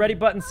to hit the ready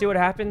button and see what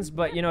happens.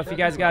 But, you know, if you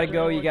guys got to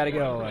go, you got to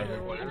go.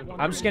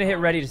 I'm just going to hit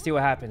ready to see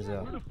what happens,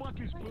 though.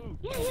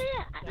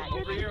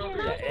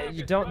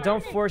 You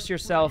don't force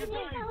yourself.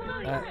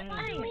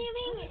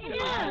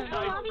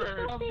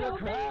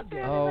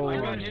 Oh, I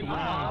don't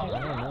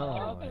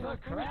know.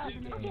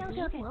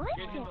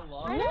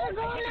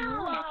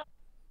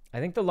 I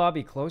think the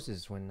lobby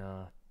closes when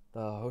the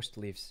host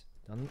leaves,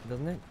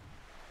 doesn't it?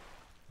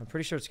 I'm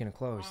pretty sure it's gonna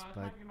close,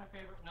 but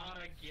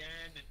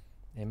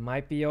it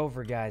might be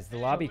over, guys. The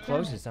lobby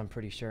closes, I'm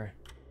pretty sure.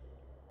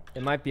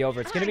 It might be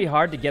over. It's gonna be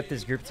hard to get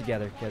this group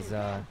together because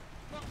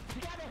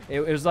it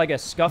was like a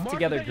scuffed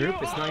together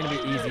group. It's not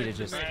gonna be easy to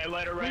just.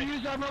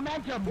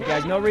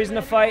 Guys, no reason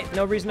to fight.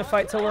 No reason to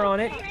fight till we're on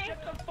it.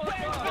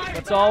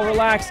 Let's all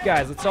relax,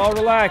 guys. Let's all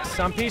relax.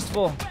 I'm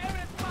peaceful.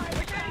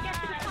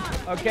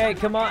 Okay,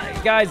 come on,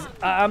 guys.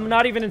 I'm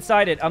not even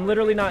inside it. I'm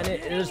literally not in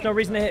it. There's no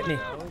reason to hit me.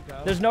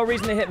 There's no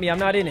reason to hit me. I'm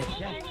not in it.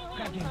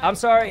 I'm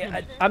sorry.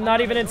 I'm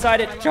not even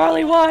inside it.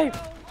 Charlie, why?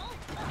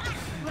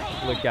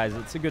 Look, guys,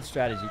 it's a good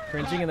strategy.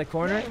 Cringing in the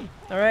corner.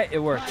 All right, it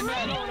works.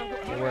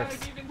 It works.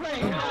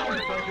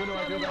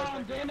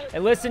 Hey,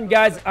 listen,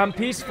 guys, I'm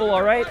peaceful,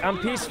 all right? I'm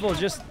peaceful.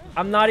 Just,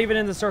 I'm not even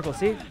in the circle,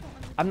 see?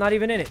 I'm not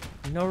even in it.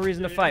 No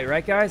reason to fight,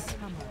 right, guys?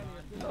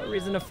 No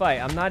reason to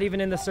fight. I'm not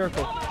even in the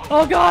circle.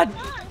 Oh, God!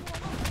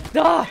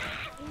 Ah!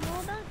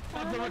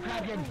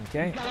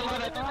 Okay.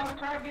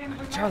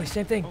 Charlie,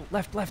 same thing.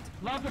 Left.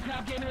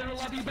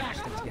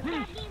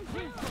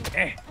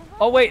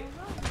 Oh, wait.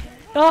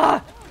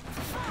 Ah!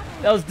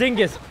 That was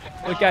Dingus.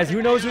 Look, guys,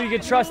 who knows who you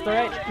can trust, all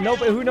right?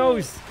 Nobody, who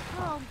knows?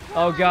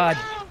 Oh, God.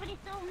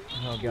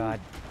 Oh, God.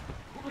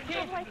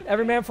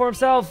 Every man for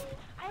himself.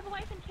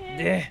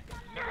 Yeah.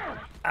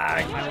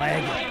 Ah, my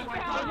leg.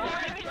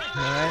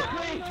 All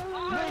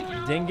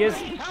right. Dingus.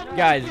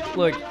 Guys,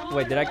 look.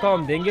 Wait, did I call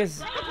him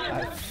Dingus?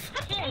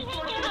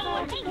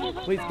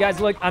 Please, guys,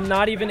 look. I'm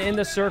not even in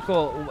the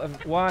circle.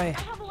 Why?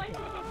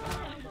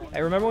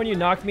 Hey, remember when you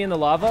knocked me in the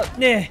lava?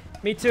 Nah,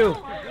 me too.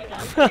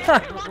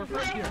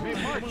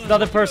 It's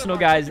nothing personal,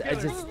 guys.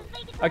 It's just,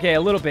 okay,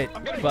 a little bit,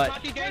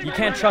 but you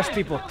can't trust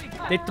people.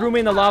 They threw me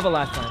in the lava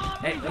last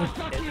time.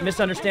 Hey,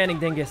 misunderstanding,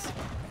 Dingus.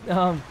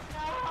 Oh,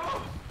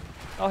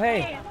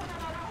 hey.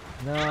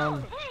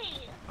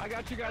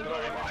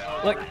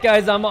 Look,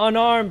 guys, I'm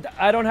unarmed.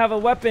 I don't have a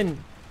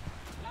weapon.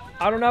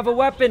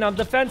 I'm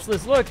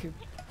defenseless. Look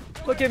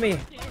at me.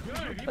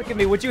 Look at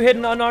me. Would you hit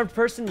an unarmed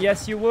person?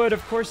 Yes, you would.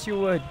 Of course you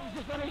would.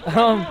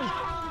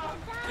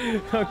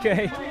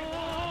 Okay.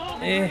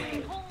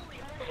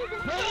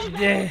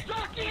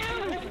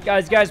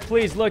 Guys,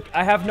 please, look,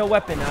 I have no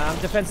weapon. I'm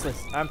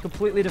defenseless. I'm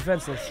completely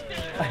defenseless.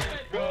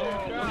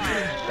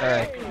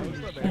 Alright.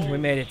 We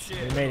made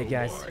it,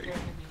 guys.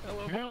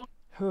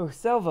 Whew,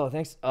 Salvo,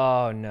 thanks.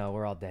 Oh, no,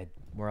 we're all dead.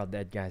 We're all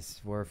dead, guys.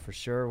 We're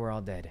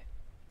all dead.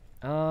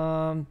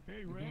 On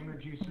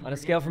a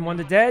scale from 1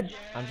 to dead,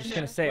 I'm just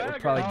gonna say it, we're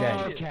probably dead.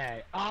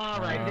 Okay,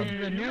 alright, this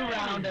is a new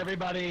round,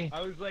 everybody.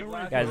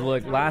 Guys,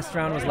 look, last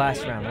round was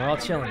last round. We're all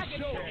chilling.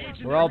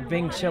 We're all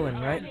Bing chilling,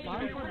 right?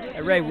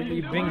 Hey, Ray,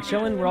 we Bing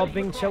chilling? We're all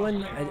Bing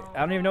chilling? I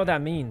don't even know what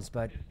that means,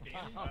 but...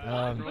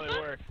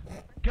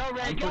 Go,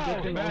 Ray, go!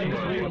 Here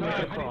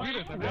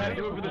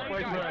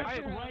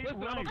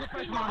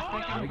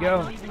we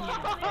go.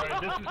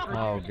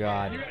 Oh,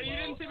 God.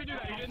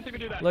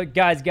 Look,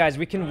 guys,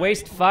 we can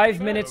waste 5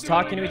 minutes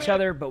talking to each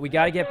other, but we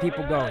got to get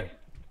people going.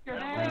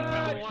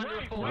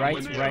 Right,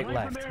 left. Right,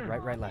 left.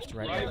 Right, left,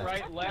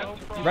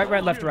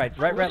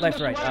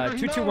 right.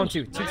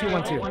 2212.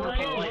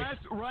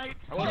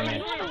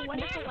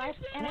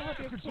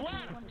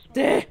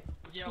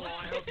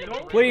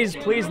 2212. Please,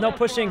 no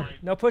pushing.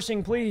 No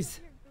pushing, please.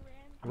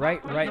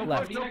 Right,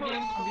 left.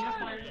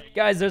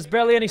 Guys, there's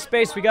barely any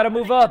space. We gotta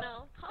move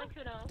up.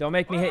 Don't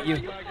make me hit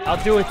you.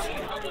 I'll do it.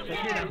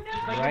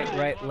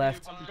 Right,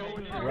 left.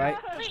 Right.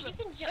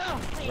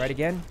 Right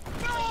again.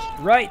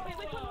 Right.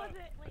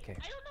 Okay.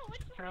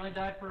 Charlie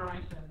died for our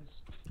sins.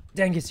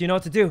 Dengus, you know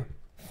what to do.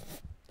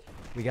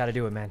 We gotta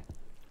do it, man.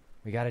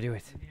 We gotta do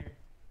it.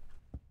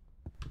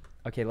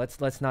 Okay,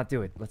 let's not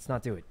do it. Let's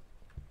not do it.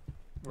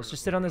 Let's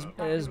just sit on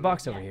this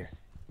box over here.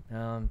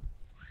 All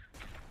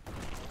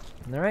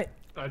right.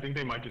 I think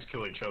they might just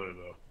kill each other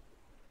though.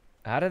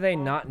 How do they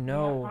not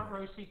know? Front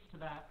row seats to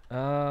that.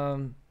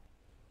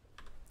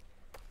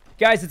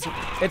 Guys, it's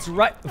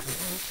right.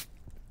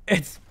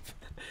 it's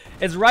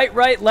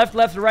right, left,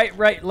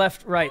 right,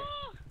 left, right.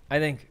 I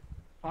think.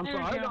 I'm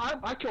sorry.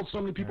 I killed so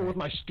many people with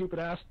my stupid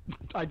ass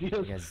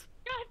ideas. Yes.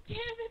 God damn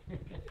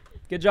it.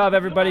 Good job,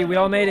 everybody. We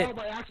all made it.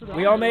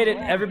 We all made it.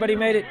 Everybody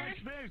made it.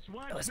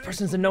 Oh, this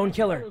person's a known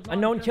killer. A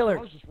known killer.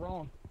 I was just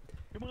wrong.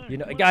 You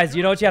know, guys,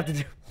 you know what you have to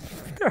do.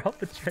 They're all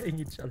betraying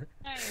each other.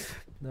 Hey,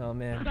 Oh,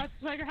 man. that's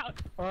Swagger House.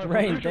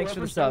 Rain, thanks for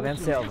the sub. And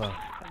Salvo.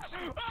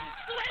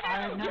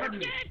 I've never knew.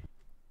 What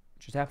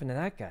just happened to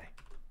that guy?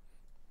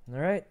 All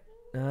right.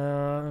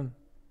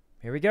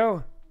 Here we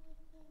go.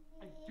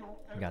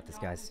 We got this,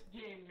 guys.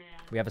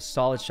 We have a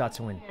solid shot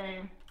to win.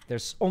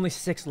 There's only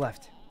 6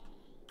 left.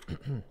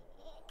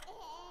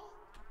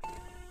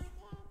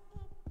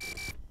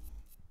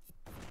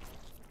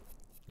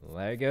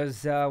 There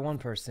goes one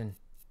person.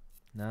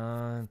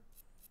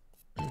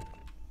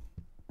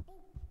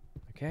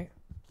 Okay.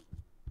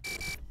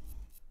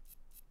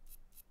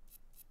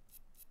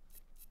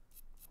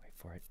 Wait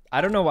for it.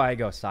 I don't know why I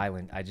go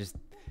silent. It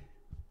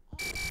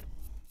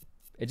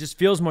just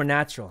feels more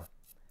natural.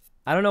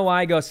 I don't know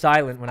why I go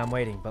silent when I'm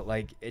waiting, but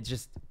like it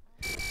just.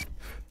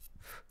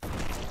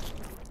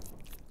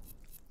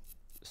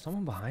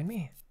 Someone behind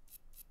me?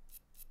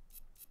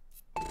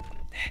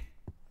 Okay.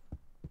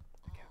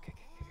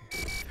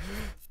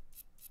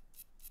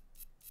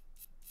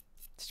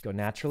 Just go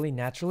naturally.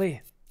 I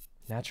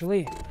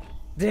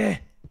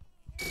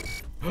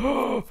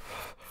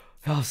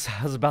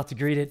was about to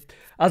greet it.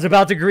 I was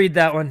about to greet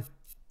that one.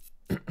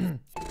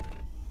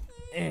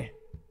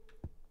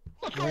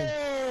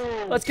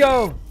 Let's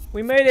go!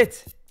 We made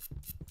it!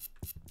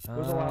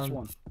 Where's the last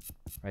one?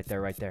 Right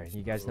there.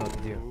 You guys know what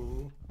to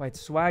do. Wait,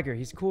 Swagger,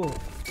 he's cool.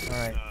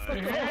 Alright.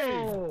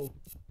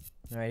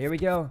 Alright, here we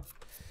go.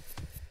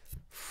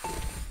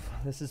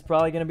 This is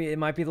probably gonna be, it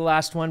might be the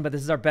last one, but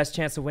this is our best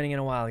chance of winning in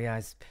a while,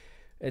 guys.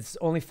 It's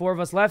only 4 of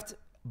us left.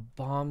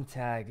 Bomb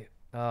tag.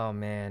 Oh,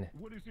 man.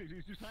 What is this?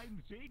 Is this hide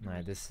and seek?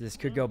 Alright, this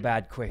could go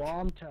bad quick.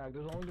 Bomb tag.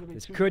 There's only gonna be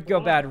This 2 could go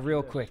bombs bad after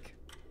real this. quick.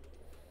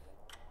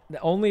 The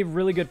only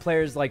really good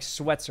players like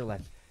Sweats are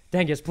left.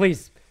 Dengus,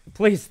 please.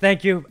 Please,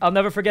 thank you. I'll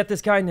never forget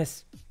this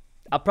kindness.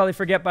 I'll probably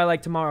forget by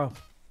like tomorrow.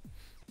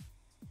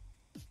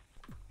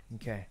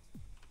 Okay.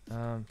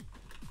 Oh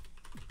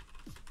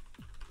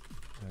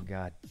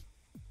God.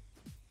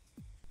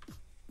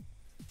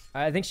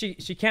 I think she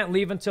can't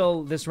leave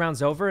until this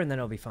round's over, and then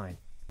it'll be fine.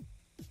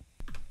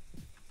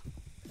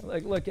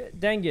 Look,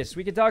 Dengus,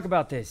 we can talk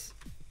about this.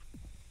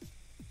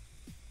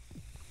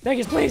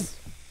 Dengus, please.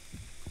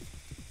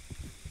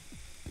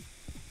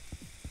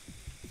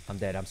 I'm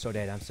dead. I'm so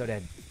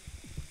dead.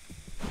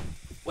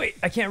 Wait,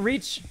 I can't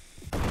reach.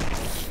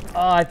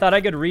 Oh, I thought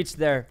I could reach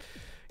there.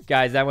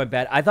 Guys, that went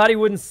bad. I thought he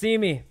wouldn't see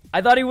me.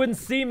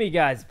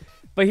 Guys.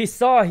 But he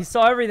saw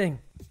everything.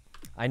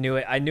 I knew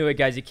it,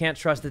 guys. You can't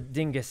trust the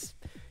dingus.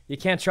 You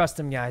can't trust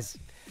him, guys.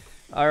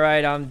 All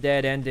right, I'm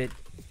dead. End it.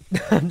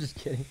 I'm just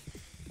kidding.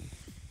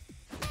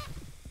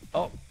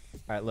 Oh. All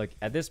right, look.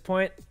 At this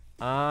point,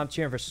 I'm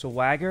cheering for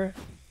Swagger.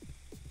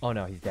 Oh,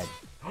 no, he's dead.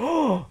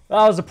 Oh,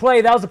 that was a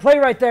play.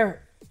 Right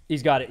there.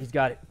 He's got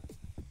it.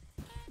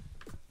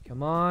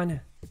 Come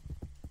on.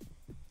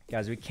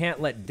 Guys, we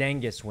can't let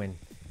Dengus win.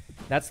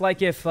 That's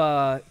like if,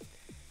 I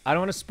don't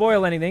want to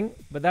spoil anything,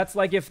 but that's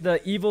like if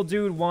the evil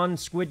dude won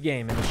Squid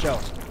Game in the show.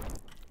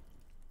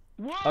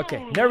 Whoa,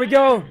 Okay, there we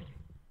go.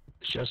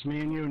 It's just me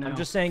and you now. I'm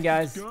just saying,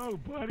 guys, go,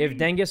 buddy. if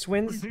Dengus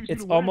wins, Who thinks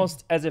it's he'll win?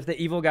 almost as if the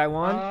evil guy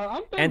won.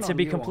 I'm betting And to on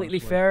be you, completely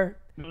honestly. fair,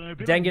 No, I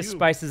bet on Dengus you.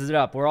 spices it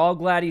up. We're all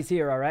glad he's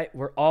here, all right?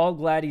 We're all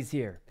glad he's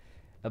here.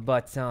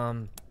 But,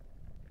 no,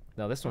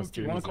 this one's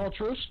too Okay. Wanna easy. call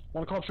truce?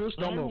 I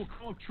Don't will move.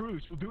 call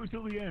truce. We'll do it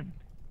till the end.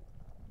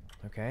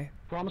 Okay.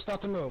 Promise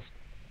not to move.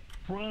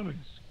 Promise.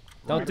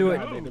 Don't do it.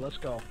 Alright, baby, let's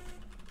go.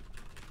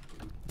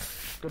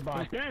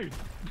 Goodbye. Okay.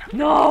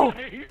 No!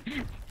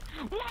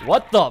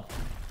 What the?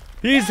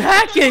 He's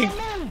hacking!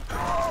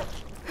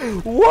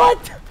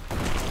 What?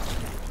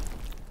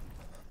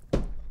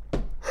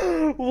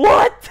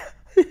 What?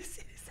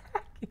 He's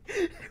hacking.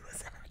 He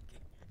was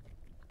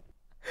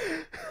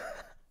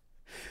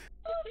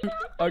hacking.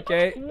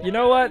 Okay, you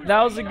know what?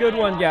 That was a good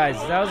one, guys.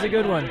 That was a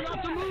good one.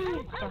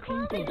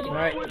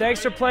 Alright,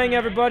 thanks for playing,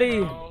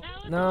 everybody.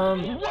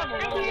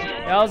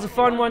 That was a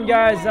fun one,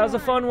 guys. That was a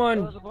fun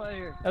one.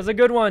 That was a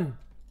good one.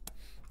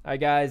 Alright,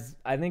 guys.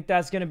 I think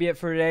that's going to be it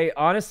for today.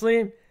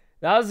 Honestly,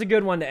 that was a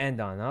good one to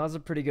end on. That was a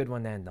pretty good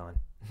one to end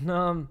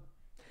on.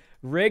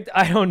 Rigged?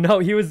 I don't know.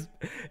 He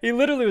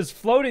literally was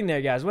floating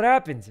there, guys. What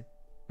happened?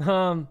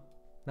 I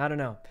don't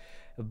know.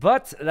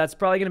 But that's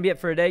probably going to be it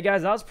for today,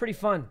 guys. That was pretty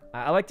fun.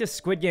 I like this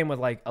squid game with,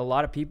 like, a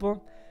lot of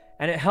people.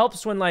 And it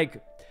helps when,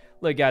 like...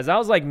 Look, guys, I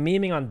was, like,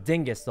 memeing on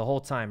Dingus the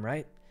whole time,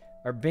 right?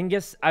 Or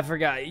Bingus? I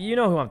forgot. You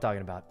know who I'm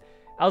talking about.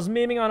 I was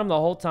memeing on him the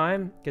whole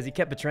time because he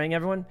kept betraying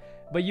everyone.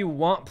 But you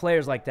want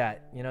players like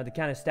that, you know, to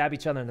kind of stab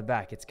each other in the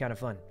back. It's kind of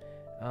fun.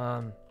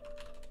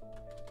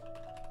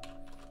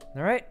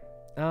 Alright.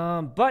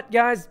 But,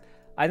 guys,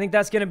 I think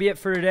that's going to be it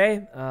for today.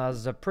 It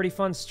was a pretty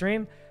fun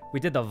stream. We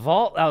did the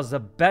vault. That was the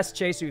best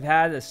chase we've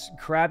had. This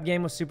crab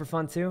game was super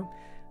fun, too.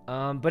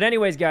 But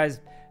anyways,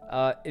 guys,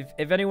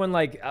 if anyone,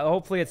 like,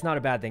 hopefully it's not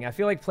a bad thing. I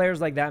feel like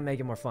players like that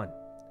make it more fun.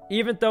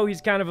 Even though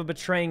he's kind of a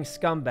betraying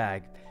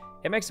scumbag,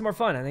 it makes it more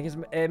fun. I think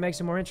it makes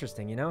it more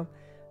interesting, you know?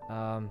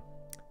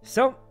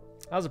 So,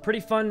 that was a pretty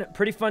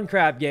fun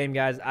crab game,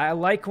 guys. I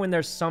like when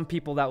there's some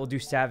people that will do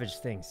savage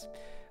things.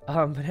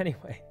 But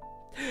anyway,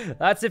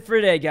 that's it for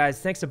today,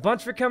 guys. Thanks a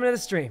bunch for coming to the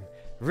stream.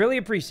 Really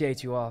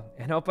appreciate you all,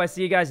 and hope I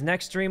see you guys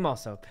next stream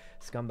also.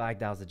 Scumbag,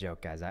 that was a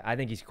joke, guys. I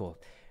think he's cool.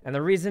 And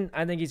the reason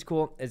I think he's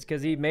cool is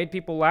because he made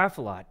people laugh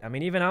a lot. I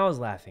mean, even I was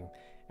laughing.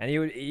 And he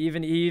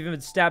even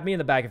stabbed me in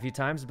the back a few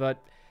times,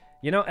 but...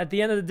 You know, at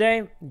the end of the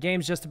day,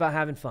 game's just about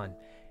having fun.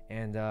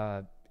 And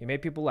he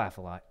made people laugh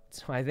a lot.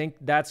 So I think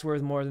that's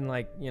worth more than,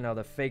 like, you know,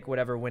 the fake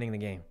whatever winning the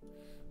game.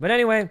 But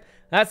anyway,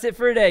 that's it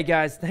for today,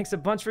 guys. Thanks a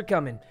bunch for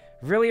coming.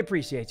 Really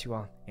appreciate you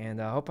all.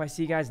 And I hope I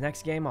see you guys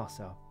next game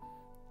also.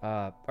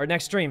 Or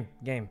next stream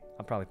game.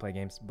 I'll probably play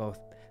games, both.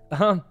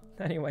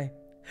 Anyway,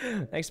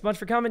 thanks a bunch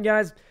for coming,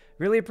 guys.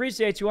 Really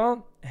appreciate you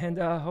all. And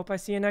hope I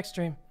see you next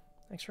stream.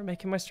 Thanks for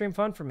making my stream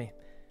fun for me.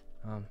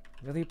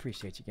 Really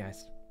appreciate you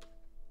guys.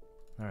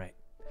 Alright,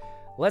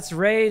 let's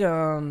raid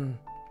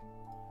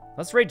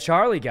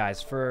Charlie,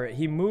 guys, for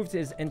he moved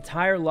his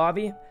entire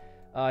lobby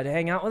to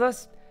hang out with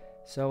us.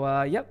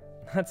 So, yep,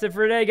 that's it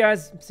for today,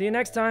 guys. See you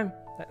next time.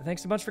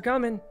 Thanks a bunch for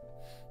coming.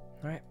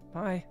 Alright,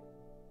 bye.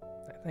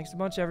 Thanks a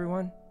bunch,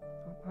 everyone.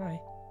 Bye.